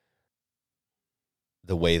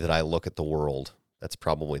 the way that I look at the world. That's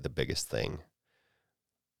probably the biggest thing.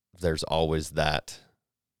 There's always that.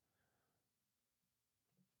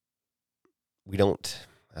 We don't,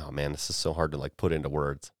 oh man, this is so hard to like put into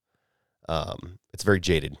words. It's very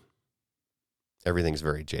jaded. Everything's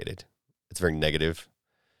very jaded. It's very negative.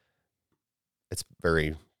 It's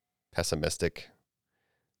very pessimistic.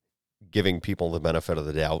 Giving people the benefit of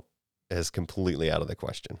the doubt is completely out of the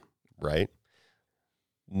question, right?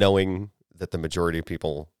 Knowing that the majority of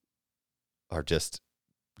people are just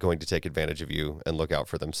going to take advantage of you and look out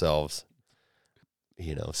for themselves.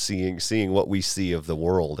 You know, seeing what we see of the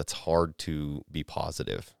world, it's hard to be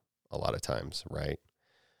positive a lot of times, right?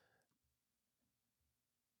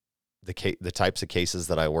 The types of cases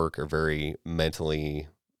that I work are very mentally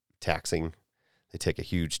taxing. They take a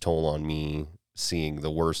huge toll on me, seeing the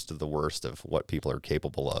worst of what people are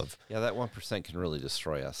capable of. Yeah, that 1% can really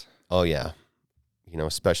destroy us. Oh, yeah. You know,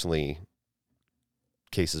 especially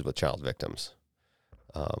cases with child victims,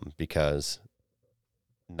 because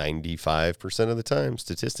 95% of the time,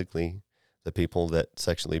 statistically, the people that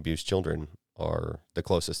sexually abuse children are the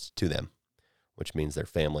closest to them, which means their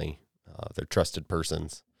family, their trusted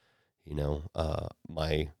persons. You know,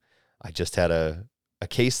 I just had a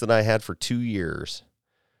case that I had for 2 years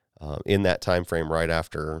in that time frame right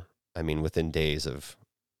after, within days of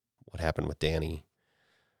what happened with Danny.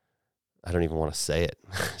 I don't even want to say it.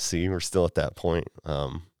 See, we're still at that point.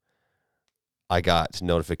 I got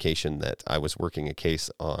notification that I was working a case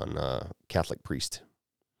on a Catholic priest.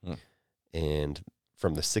 And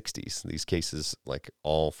from the 60s, these cases, like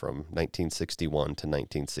all from 1961 to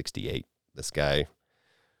 1968, this guy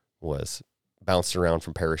was bounced around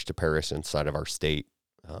from parish to parish inside of our state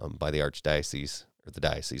by the archdiocese, or the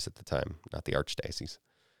diocese at the time, not the archdiocese.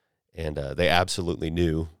 And they absolutely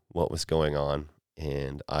knew what was going on.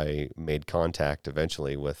 And I made contact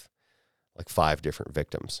eventually with like 5 different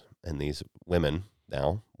victims. And these women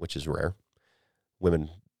now, which is rare,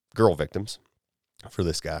 girl victims for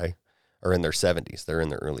this guy are in their 70s. They're in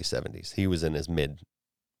their early 70s. He was in his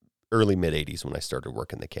early mid 80s when I started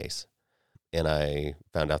working the case. And I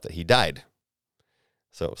found out that he died.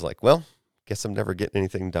 So it was like, well, guess I'm never getting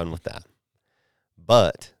anything done with that.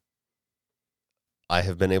 But I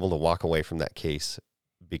have been able to walk away from that case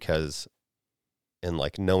because, and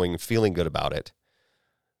like feeling good about it,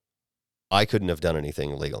 I couldn't have done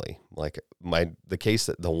anything legally. Like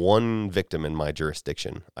the one victim in my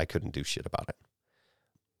jurisdiction, I couldn't do shit about it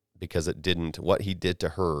because what he did to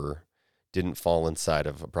her didn't fall inside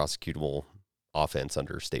of a prosecutable offense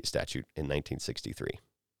under state statute in 1963.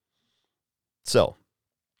 So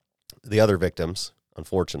the other victims,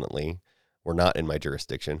 unfortunately, were not in my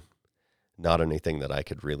jurisdiction, not anything that I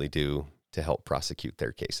could really do to help prosecute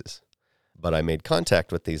their cases. But I made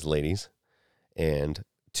contact with these ladies, and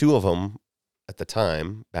 2 of them at the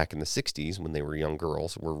time, back in the 60s, when they were young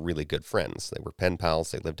girls, were really good friends. They were pen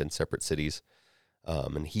pals. They lived in separate cities.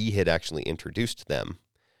 And he had actually introduced them.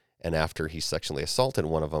 And after he sexually assaulted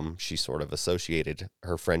one of them, she sort of associated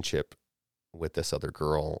her friendship with this other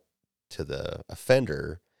girl to the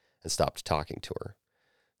offender and stopped talking to her.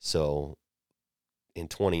 So in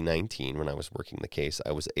 2019, when I was working the case,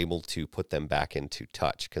 I was able to put them back into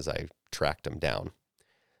touch because I tracked them down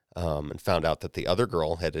and found out that the other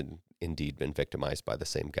girl had indeed been victimized by the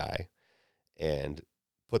same guy, and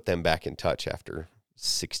put them back in touch after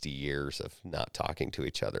 60 years of not talking to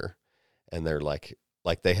each other. And they're like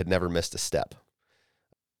they had never missed a step.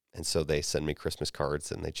 And so they send me Christmas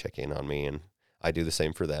cards and they check in on me, and I do the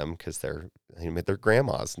same for them because they're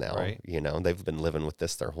grandmas now, right. You know, they've been living with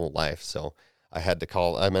this their whole life. So I had to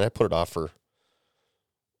call, I put it off for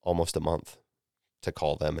almost a month to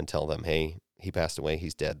call them and tell them, hey, he passed away,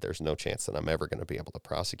 he's dead. There's no chance that I'm ever going to be able to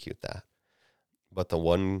prosecute that. But the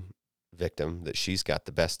one victim that she's got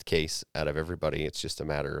the best case out of everybody, it's just a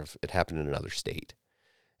matter of it happened in another state.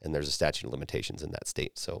 And there's a statute of limitations in that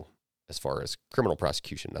state. So as far as criminal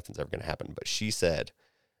prosecution, nothing's ever going to happen. But she said,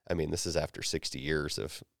 this is after 60 years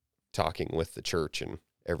of talking with the church and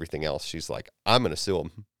everything else. She's like, I'm going to sue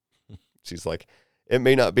him. She's like, it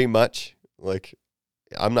may not be much. Like,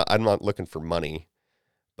 I'm not looking for money,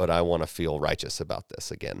 but I want to feel righteous about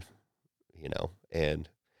this again, you know? And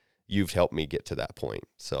you've helped me get to that point.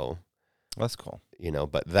 So, That's cool.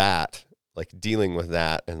 but that, like dealing with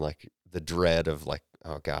that and like the dread of like,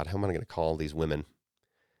 oh God, how am I going to call these women,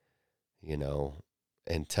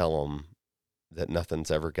 and tell them that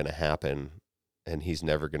nothing's ever going to happen and he's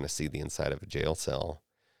never going to see the inside of a jail cell.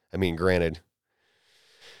 I mean, granted,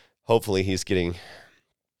 hopefully he's getting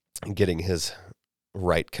his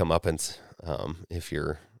right comeuppance. If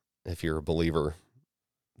you're a believer,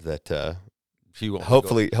 that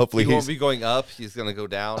hopefully he he's won't be going up. He's going to go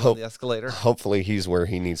down on the escalator. Hopefully he's where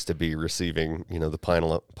he needs to be receiving,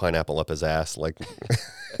 the pineapple up his ass, like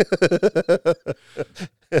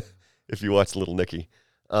if you watch Little Nicky.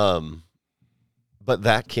 But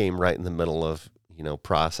that came right in the middle of,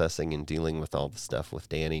 processing and dealing with all the stuff with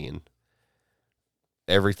Danny, and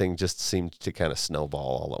everything just seemed to kind of snowball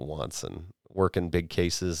all at once, and working big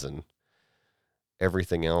cases and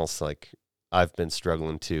everything else. Like, I've been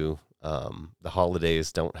struggling too. The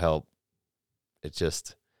holidays don't help.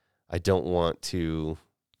 I don't want to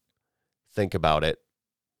think about it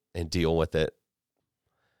and deal with it.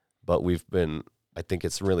 But I think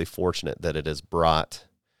it's really fortunate that it has brought,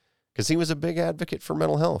 because he was a big advocate for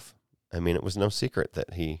mental health. I mean, it was no secret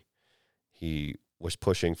that he was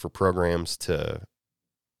pushing for programs to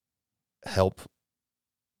help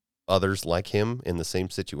others like him in the same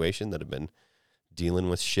situation that have been dealing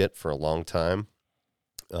with shit for a long time.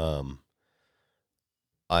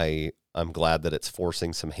 I'm glad that it's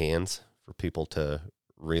forcing some hands for people to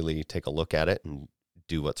really take a look at it and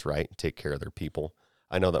do what's right and take care of their people.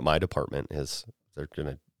 I know that my department they're going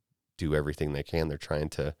to do everything they can. They're trying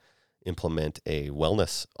to implement a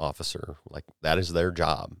wellness officer. Like, that is their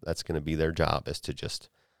job. That's going to be their job, is to just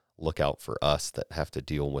look out for us that have to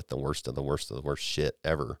deal with the worst of the worst of the worst shit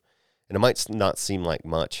ever. And it might not seem like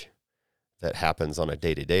much that happens on a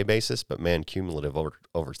day-to-day basis, but man, cumulative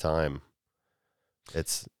over time,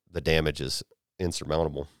 the damage is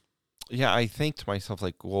insurmountable. Yeah, I think to myself,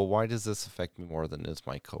 like, well, why does this affect me more than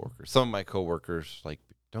my coworkers? Some of my coworkers, like,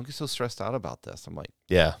 don't get so stressed out about this. I'm like,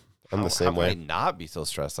 yeah, I'm the same way. How can I not be so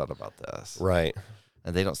stressed out about this? Right.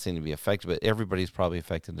 And they don't seem to be affected, but everybody's probably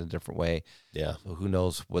affected in a different way. Yeah. So who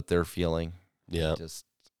knows what they're feeling? Yeah. I just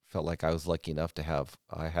felt like I was lucky enough to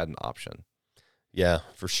I had an option. Yeah,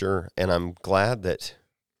 for sure. And I'm glad that,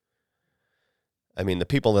 the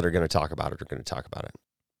people that are going to talk about it are going to talk about it.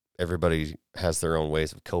 Everybody has their own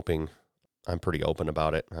ways of coping. I'm pretty open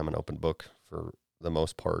about it. I'm an open book for the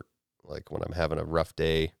most part. Like, when I'm having a rough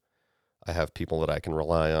day, I have people that I can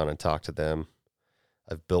rely on and talk to them.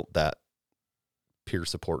 I've built that peer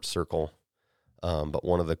support circle. But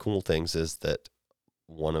one of the cool things is that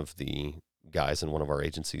one of the guys in one of our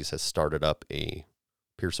agencies has started up a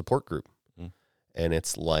peer support group. Mm. And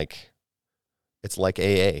it's like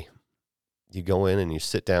AA. You go in and you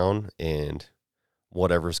sit down, and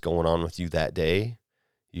whatever's going on with you that day,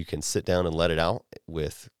 you can sit down and let it out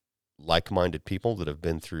with like-minded people that have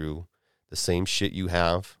been through the same shit you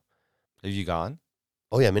have. Have you gone?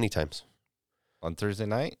 Oh, yeah, many times. On Thursday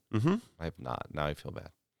night? Mm-hmm. I have not. Now I feel bad.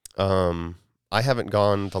 I haven't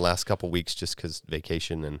gone the last couple weeks just because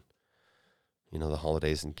vacation and, the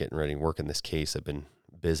holidays and getting ready and working this case. I've been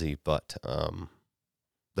busy. But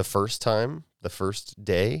the first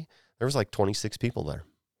day, there was like 26 people there.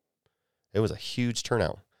 It was a huge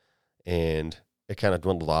turnout. And it kind of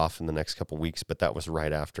dwindled off in the next couple weeks, but that was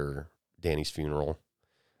right after Danny's funeral.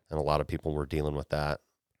 And a lot of people were dealing with that.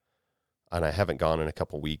 And I haven't gone in a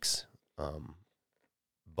couple weeks.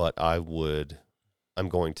 But I'm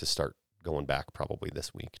going to start going back probably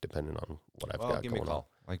this week, depending on what I've got give me a going on. call.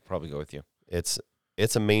 I could probably go with you. It's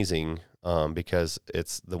amazing because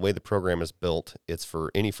it's the way the program is built. It's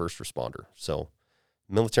for any first responder. So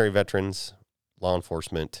military veterans, law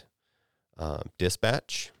enforcement,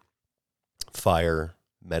 dispatch, fire,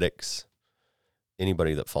 medics,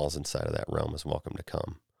 anybody that falls inside of that realm is welcome to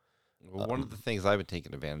come. Well, one of the things I've been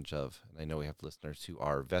taking advantage of, and I know we have listeners who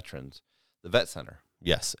are veterans, the Vet Center.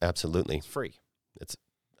 Yes, absolutely. It's free. It's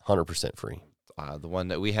 100% free. The one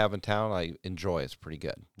that we have in town, I enjoy. It's pretty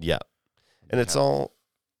good. Yeah. And they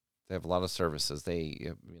have a lot of services.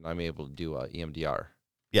 I'm able to do EMDR.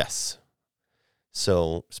 Yes.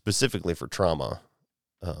 So specifically for trauma,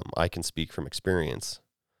 I can speak from experience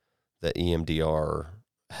that EMDR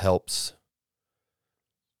helps.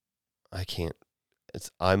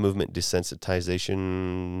 It's eye movement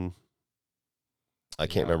desensitization. I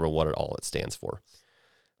can't remember what it stands for.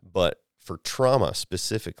 But for trauma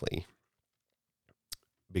specifically,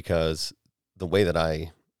 because the way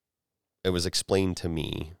that it was explained to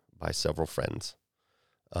me by several friends,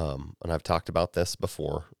 and I've talked about this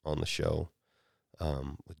before on the show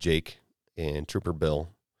with Jake and Trooper Bill.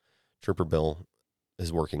 Trooper Bill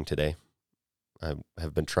is working today. I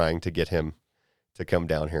have been trying to get him to come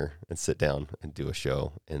down here and sit down and do a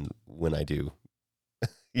show. And when I do,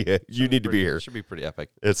 yeah, you need to be here. It should be pretty epic.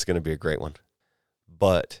 It's going to be a great one.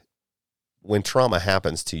 But when trauma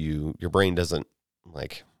happens to you, your brain doesn't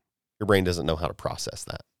know how to process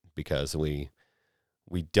that, because we're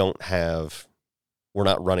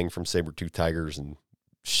not running from saber-toothed tigers and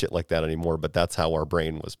shit like that anymore, but that's how our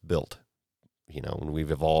brain was built. When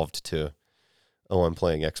we've evolved to, I'm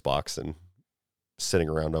playing Xbox and sitting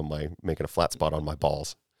around making a flat spot on my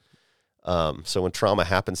balls. So when trauma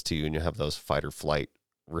happens to you and you have those fight or flight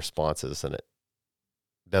responses, and it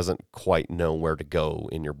doesn't quite know where to go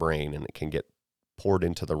in your brain, and it can get poured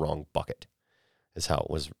into the wrong bucket, is how it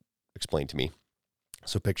was explained to me.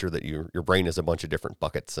 So picture that your brain is a bunch of different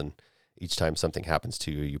buckets, and each time something happens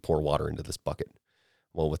to you, you pour water into this bucket.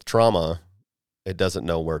 Well, with trauma, it doesn't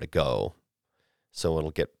know where to go. So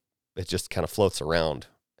it just kind of floats around.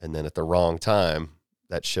 And then at the wrong time,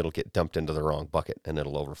 that shit will get dumped into the wrong bucket and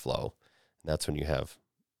it'll overflow. And that's when you have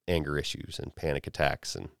anger issues and panic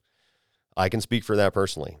attacks. And I can speak for that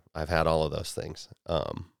personally. I've had all of those things.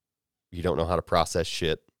 You don't know how to process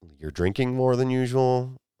shit. You're drinking more than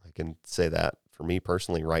usual. I can say that for me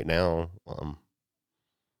personally right now.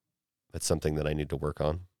 It's something that I need to work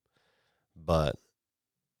on. But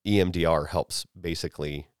EMDR helps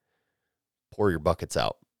basically pour your buckets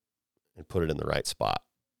out and put it in the right spot.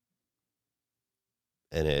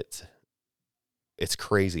 And it's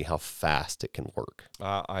crazy how fast it can work.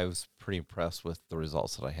 I was pretty impressed with the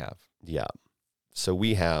results that I have. Yeah. So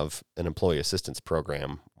we have an employee assistance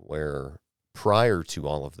program where prior to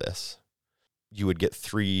all of this, you would get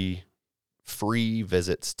 3 free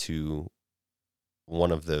visits to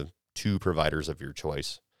one of the 2 providers of your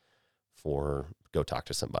choice for go talk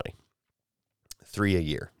to somebody. 3 a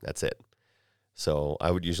year. That's it. So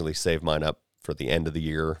I would usually save mine up for the end of the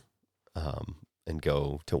year and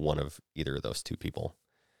go to one of either of those 2 people.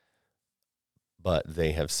 But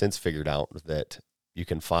they have since figured out that you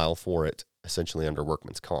can file for it essentially under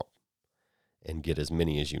workman's comp and get as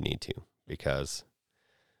many as you need to, because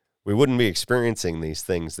we wouldn't be experiencing these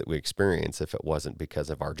things that we experience if it wasn't because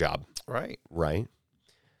of our job. Right. Right.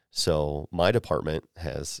 So my department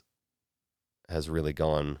has really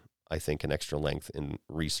gone, I think, an extra length in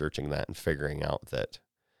researching that and figuring out that,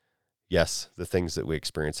 yes, the things that we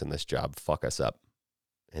experience in this job fuck us up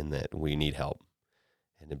and that we need help.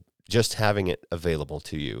 And just having it available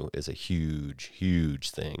to you is a huge,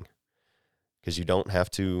 huge thing, because you don't have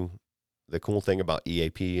to. The cool thing about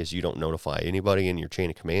EAP is you don't notify anybody in your chain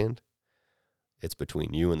of command. It's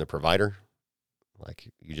between you and the provider.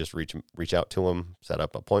 Like, you just reach out to them, set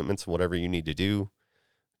up appointments, whatever you need to do,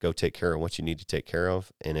 go take care of what you need to take care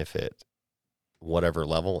of. And if whatever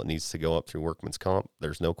level it needs to go up through workman's comp,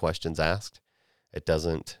 there's no questions asked. It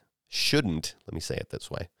shouldn't, let me say it this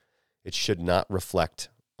way. It should not reflect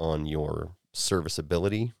on your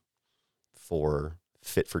serviceability for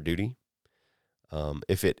fit for duty.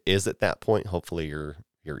 If it is at that point, hopefully your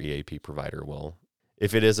EAP provider will.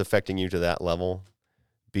 If it is affecting you to that level,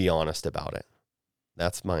 be honest about it.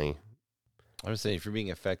 That's my... I would say if you're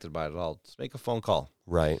being affected by it at all, just make a phone call.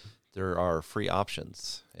 Right. There are free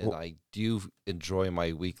options, and Well, I do enjoy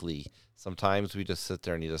my weekly. Sometimes we just sit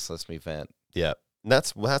there and he just lets me vent. Yeah,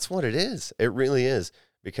 that's what it is. It really is,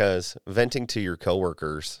 because venting to your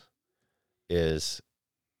coworkers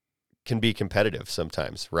can be competitive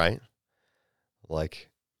sometimes, right? Like,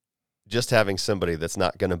 just having somebody that's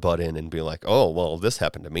not going to butt in and be like, "Oh, well, this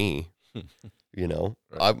happened to me," Right.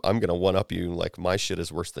 I'm going to one up you. Like, my shit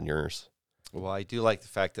is worse than yours. Well, I do like the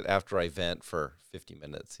fact that after I vent for 50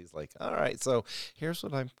 minutes, he's like, "All right, so here's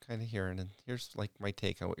what I'm kind of hearing, and here's like my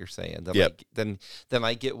take on what you're saying." Then, Yep. then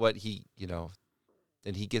I get what he,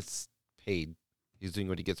 then he gets paid. He's doing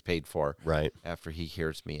what he gets paid for. Right. After he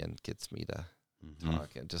hears me and gets me to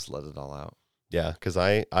talk and just let it all out. Yeah, because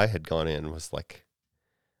I had gone in and was like,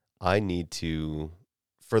 I need to,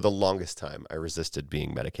 for the longest time, I resisted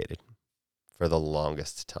being medicated. For the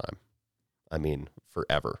longest time. I mean,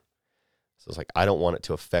 forever. So it's like, I don't want it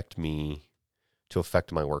to affect me, to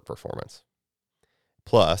affect my work performance.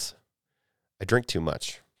 Plus, I drink too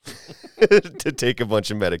much to take a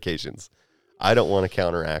bunch of medications. I don't want to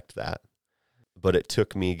counteract that. But it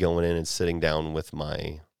took me going in and sitting down with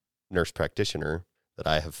my nurse practitioner that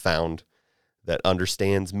I have found that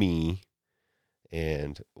understands me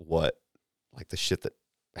and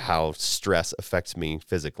how stress affects me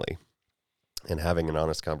physically, and having an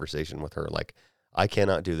honest conversation with her. Like, I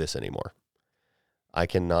cannot do this anymore. I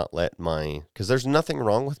cannot let because there's nothing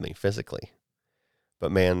wrong with me physically,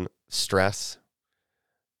 but man, stress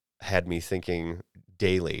had me thinking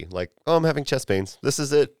daily. Like, oh, I'm having chest pains. This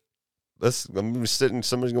is it. I'm sitting,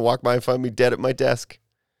 somebody's going to walk by and find me dead at my desk,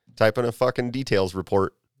 typing a fucking details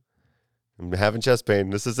report. I'm having chest pain.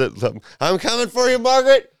 This is it. I'm coming for you,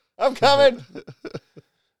 Margaret. I'm coming.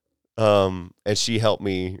 And she helped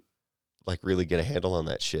me like really get a handle on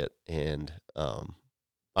that shit. And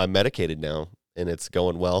I'm medicated now and it's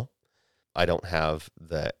going well. I don't have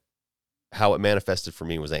that. How it manifested for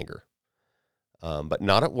me was anger. But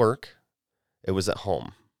not at work. It was at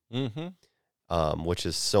home. Which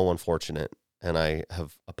is so unfortunate. And I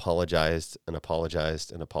have apologized and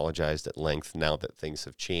apologized and apologized at length now that things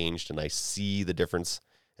have changed and I see the difference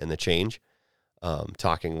in the change.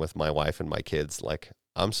 Talking with my wife and my kids, like,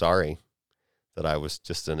 I'm sorry that I was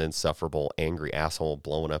just an insufferable, angry asshole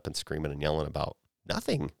blowing up and screaming and yelling about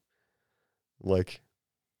nothing. Like,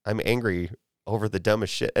 I'm angry over the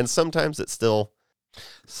dumbest shit. And sometimes it's still...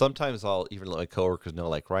 Sometimes I'll even let my coworkers know,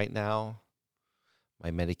 like, right now,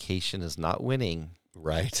 my medication is not winning.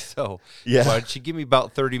 Right. So yeah. why don't you give me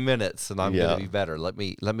about 30 minutes and I'm going to be better. Let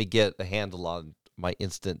me get a handle on my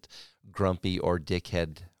instant grumpy or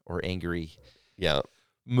dickhead or angry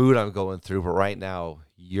mood I'm going through. But right now,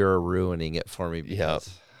 you're ruining it for me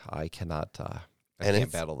because I cannot, I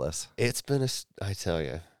can't battle this. It's been I tell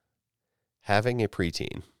you, having a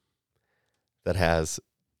preteen that has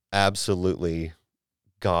absolutely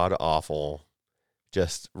god-awful,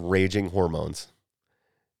 just raging hormones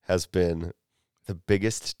has been the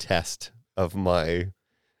biggest test of my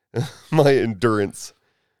my endurance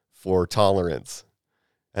for tolerance.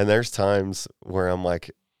 And there's times where I'm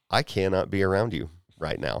like, I cannot be around you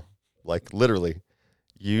right now. Like, literally,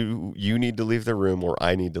 you need to leave the room or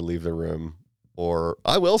I need to leave the room or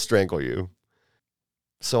I will strangle you.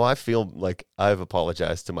 So I feel like I've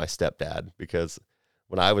apologized to my stepdad because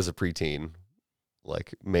when I was a preteen,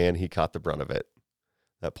 like, man, he caught the brunt of it.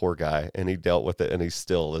 That poor guy. And he dealt with it and he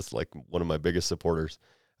still is like one of my biggest supporters.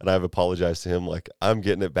 And I've apologized to him. Like, I'm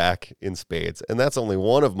getting it back in spades. And that's only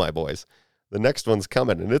one of my boys. The next one's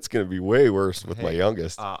coming and it's going to be way worse with my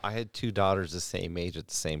youngest. I had two daughters the same age at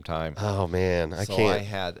the same time. Oh man, I can't. I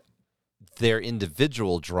had their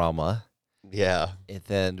individual drama. Yeah. And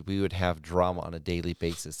then we would have drama on a daily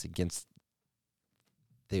basis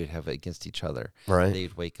they would have it against each other. Right.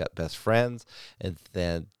 They'd wake up best friends and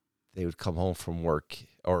then they would come home from work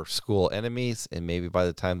or school enemies. And maybe by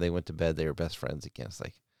the time they went to bed, they were best friends again. It's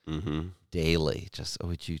like daily, just,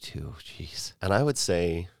 oh, you too. Jeez. And I would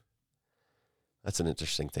say that's an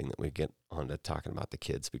interesting thing that we get on to talking about the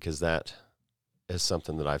kids, because that is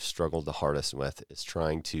something that I've struggled the hardest with, is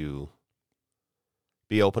trying to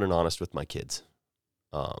be open and honest with my kids.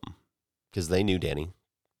 Because they knew Danny.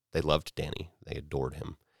 They loved Danny. They adored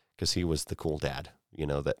him because he was the cool dad, you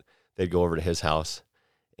know, that they'd go over to his house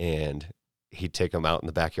and he'd take them out in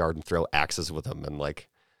the backyard and throw axes with them and, like,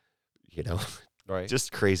 you know, right,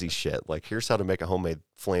 just crazy shit. Like, here's how to make a homemade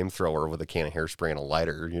flamethrower with a can of hairspray and a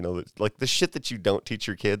lighter, you know, like the shit that you don't teach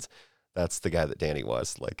your kids. That's the guy that Danny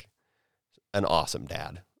was, like, an awesome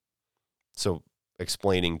dad. So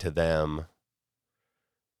explaining to them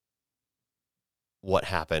what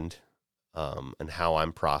happened, and how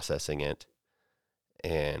I'm processing it,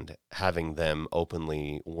 and having them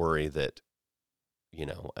openly worry that, you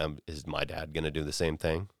know, is my dad going to do the same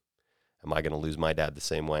thing? Am I going to lose my dad the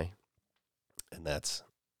same way? And that's,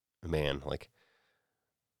 man, like,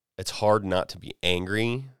 it's hard not to be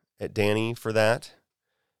angry at Danny for that,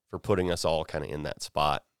 for putting us all kind of in that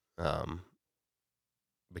spot.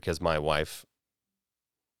 Because my wife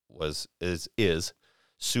is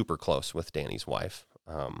super close with Danny's wife.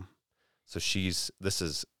 So this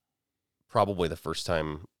is probably the first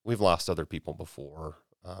time we've lost other people before.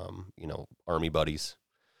 You know, Army buddies,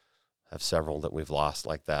 have several that we've lost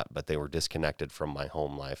like that, but they were disconnected from my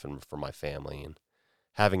home life and from my family, and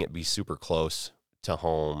having it be super close to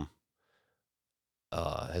home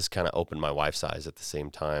has kind of opened my wife's eyes at the same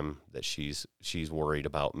time that she's worried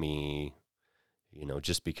about me, you know,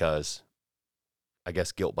 just because, I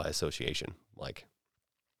guess, guilt by association, like,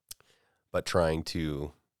 but trying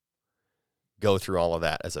to go through all of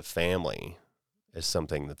that as a family is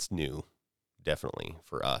something that's new, definitely,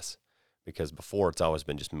 for us. Because before, it's always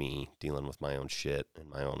been just me dealing with my own shit and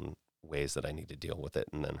my own ways that I need to deal with it,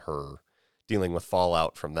 and then her dealing with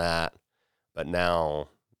fallout from that. But now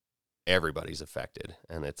everybody's affected,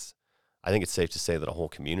 and I think it's safe to say that a whole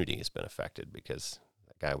community has been affected, because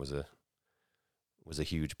that guy was a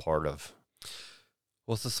huge part of.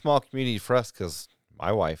 Well, it's a small community for us because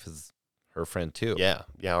my wife is her friend too. Yeah.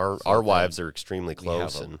 Our wives are extremely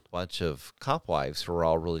close, we have a bunch of cop wives who are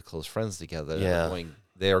all really close friends together. Yeah.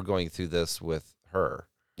 They are going through this with her.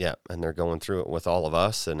 Yeah, and they're going through it with all of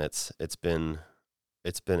us, and it's been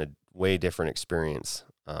it's been a way different experience.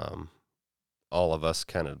 All of us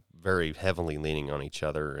kind of very heavily leaning on each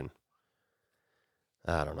other, and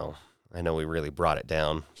I don't know. I know we really brought it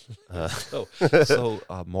down. So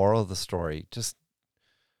moral of the story: just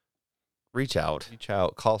reach out,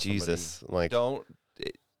 call Jesus. somebody.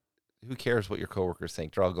 Who cares what your coworkers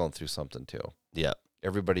think? They're all going through something too. Yeah.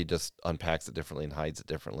 Everybody just unpacks it differently and hides it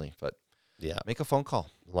differently. But yeah, make a phone call.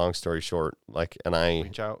 Long story short,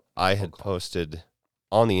 Reach out. I had posted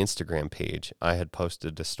on the Instagram page. I had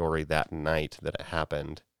posted a story that night that it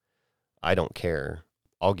happened. I don't care.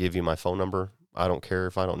 I'll give you my phone number. I don't care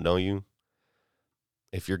if I don't know you.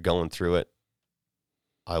 If you're going through it,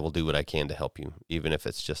 I will do what I can to help you, even if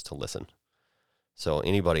it's just to listen. So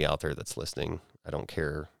anybody out there that's listening, I don't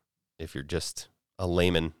care if you're just a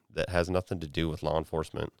layman that has nothing to do with law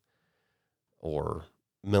enforcement or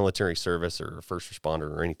military service or first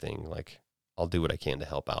responder or anything. Like, I'll do what I can to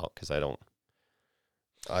help out, because I don't,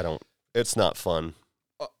 it's not fun.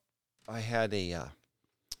 I had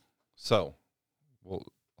so I'll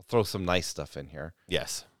throw some nice stuff in here.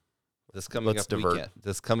 Yes. This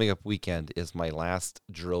coming up weekend is my last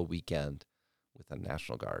drill weekend with the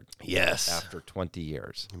National Guard. Yes. After 20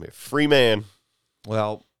 years. I'm a free man.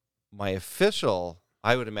 Well,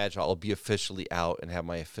 I would imagine I'll be officially out and have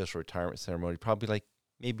my official retirement ceremony probably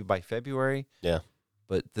maybe by February. Yeah.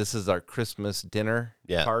 But this is our Christmas dinner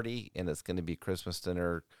Yeah. party, and it's going to be Christmas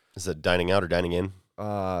dinner. Is it dining out or dining in?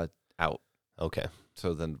 Out. Okay.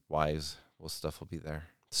 So then wives, stuff will be there.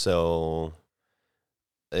 So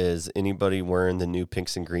is anybody wearing the new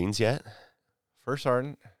pinks and greens yet? First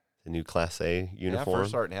sergeant. The new Class A uniform? Yeah,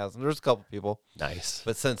 first sergeant has them. There's a couple people. Nice.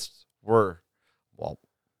 But since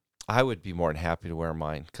I would be more than happy to wear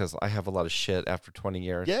mine, because I have a lot of shit after 20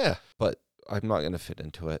 years. Yeah. But I'm not going to fit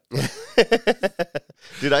into it.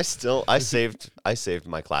 Dude, I saved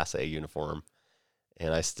my Class A uniform,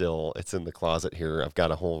 and it's in the closet here. I've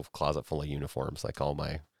got a whole closet full of uniforms, like all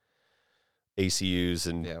my ACUs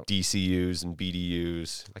and DCUs and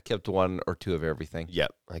BDUs. I kept one or two of everything.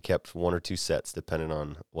 Yep. I kept one or two sets depending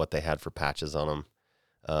on what they had for patches on them.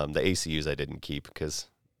 The ACUs I didn't keep because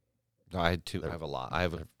I had two. I have a lot. I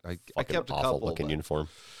kept a awful couple looking uniform.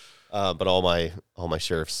 But all my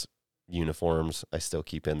sheriff's uniforms I still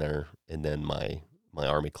keep in there, and then my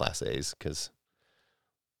Army Class A's, because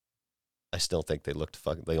I still think they looked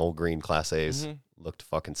the old green Class A's looked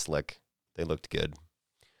fucking slick. They looked good.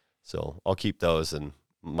 So I'll keep those, and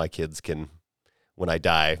my kids can, when I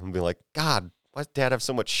die, be like, God, why does Dad have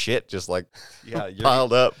so much shit just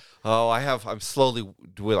piled up? Oh, I'm slowly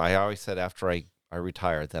doing. I always said after I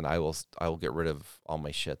retire, then I will get rid of all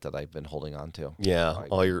my shit that I've been holding on to. Yeah,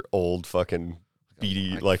 all your old fucking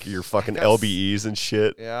BD, like your fucking LBEs and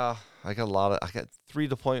shit. Yeah, I got 3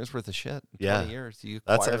 deployments worth of shit in 20 years. You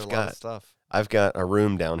acquired a lot of stuff. I've got a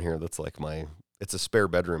room down here that's like it's a spare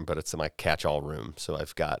bedroom, but it's my catch-all room. So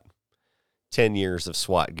I've got 10 years of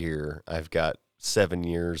SWAT gear. I've got 7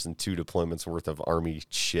 years and 2 deployments worth of Army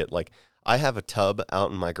shit. Like, I have a tub out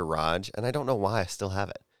in my garage, and I don't know why I still have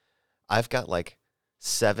it. I've got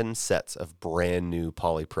 7 sets of brand new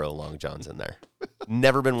Polypro long johns in there.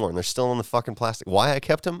 Never been worn. They're still in the fucking plastic. Why I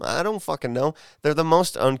kept them? I don't fucking know. They're the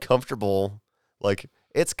most uncomfortable.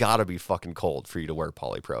 It's gotta be fucking cold for you to wear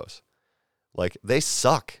Polypros. They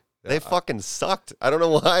suck. They fucking sucked. I don't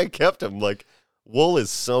know why I kept them. Wool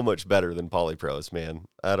is so much better than Polypros, man.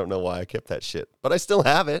 I don't know why I kept that shit. But I still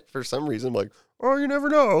have it for some reason. I'm oh, you never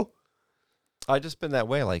know. I just been that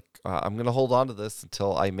way. I'm going to hold on to this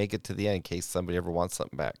until I make it to the end in case somebody ever wants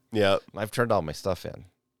something back. Yeah. And I've turned all my stuff in.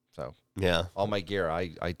 So yeah, all my gear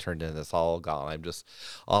I turned in. It's all gone.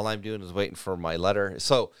 All I'm doing is waiting for my letter.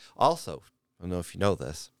 So also, I don't know if you know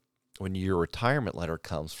this, when your retirement letter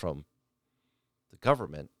comes from the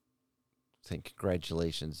government, saying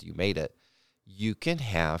congratulations, you made it, you can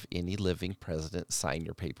have any living president sign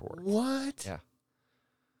your paperwork. What? Yeah.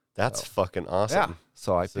 That's fucking awesome. Yeah.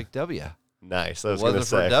 So I picked W. Nice. I was going to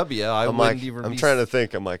say. For W, I wouldn't even I'm trying to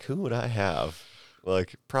think. I'm who would I have?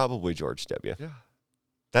 Probably George W. Yeah.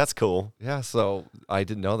 That's cool. Yeah, so I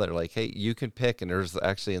didn't know that. Hey, you can pick, and there's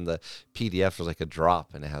actually in the PDF, there's a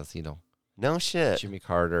drop, and it has, no shit. Jimmy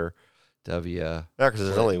Carter, W. Yeah, because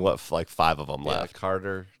there's only, 5 of them left.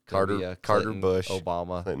 Carter, Clinton, Bush,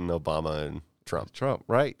 Obama. Clinton, Obama, and Trump.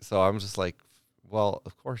 Right. So I'm just well,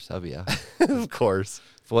 of course, W. Of course.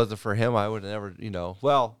 If it wasn't for him, I would have never, it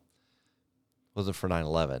wasn't for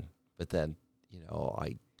 9/11. But then,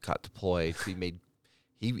 I got deployed.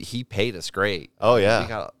 He paid us great. Oh,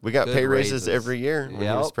 yeah. We got pay raises every year when he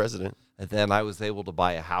was president. And then I was able to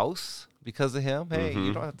buy a house. because of him. Hey,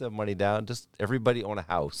 you don't have to have money down. Just everybody own a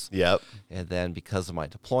house. Yep. And then because of my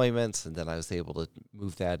deployments, and then I was able to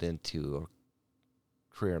move that into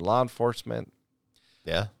a career in law enforcement.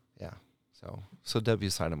 Yeah. Yeah. So W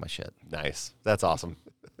signing my shit. Nice. That's awesome.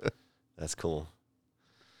 That's cool.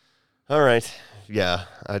 All right. Yeah.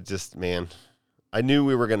 I knew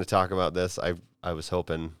we were going to talk about this. I was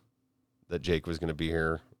hoping that Jake was going to be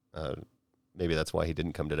here. Maybe that's why he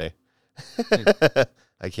didn't come today.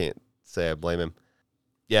 I can't say I blame him.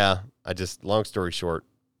 Yeah. Long story short,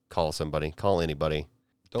 call somebody, call anybody.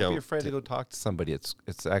 Don't be afraid to go talk to somebody. It's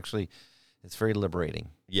very liberating.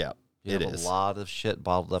 Yeah. You have a lot of shit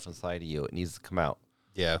bottled up inside of you. It needs to come out.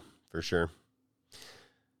 Yeah, for sure.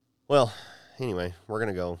 Well, anyway, we're going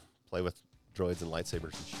to go play with droids and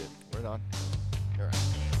lightsabers and shit. Right on.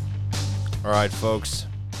 All right, folks.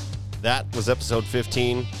 That was episode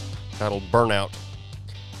 15, titled Burnout.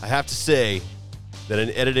 I have to say that in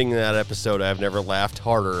editing that episode, I've never laughed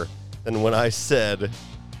harder than when I said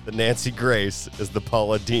that Nancy Grace is the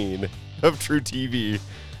Paula Deen of True TV.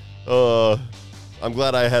 I'm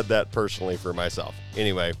glad I had that personally for myself.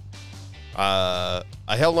 Anyway, I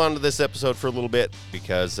held on to this episode for a little bit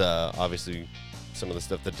because obviously some of the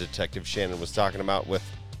stuff that Detective Shannon was talking about with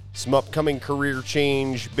some upcoming career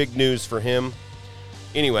change, big news for him.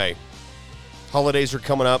 Anyway, holidays are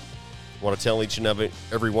coming up. I want to tell each and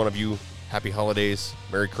every one of you happy holidays,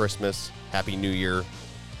 Merry Christmas, Happy New Year,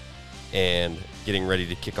 and getting ready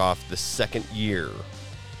to kick off the second year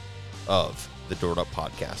of the Doored Up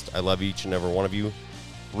Podcast. I love each and every one of you.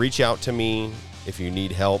 Reach out to me if you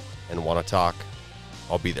need help and want to talk.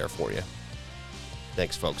 I'll be there for you.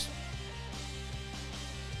 Thanks, folks.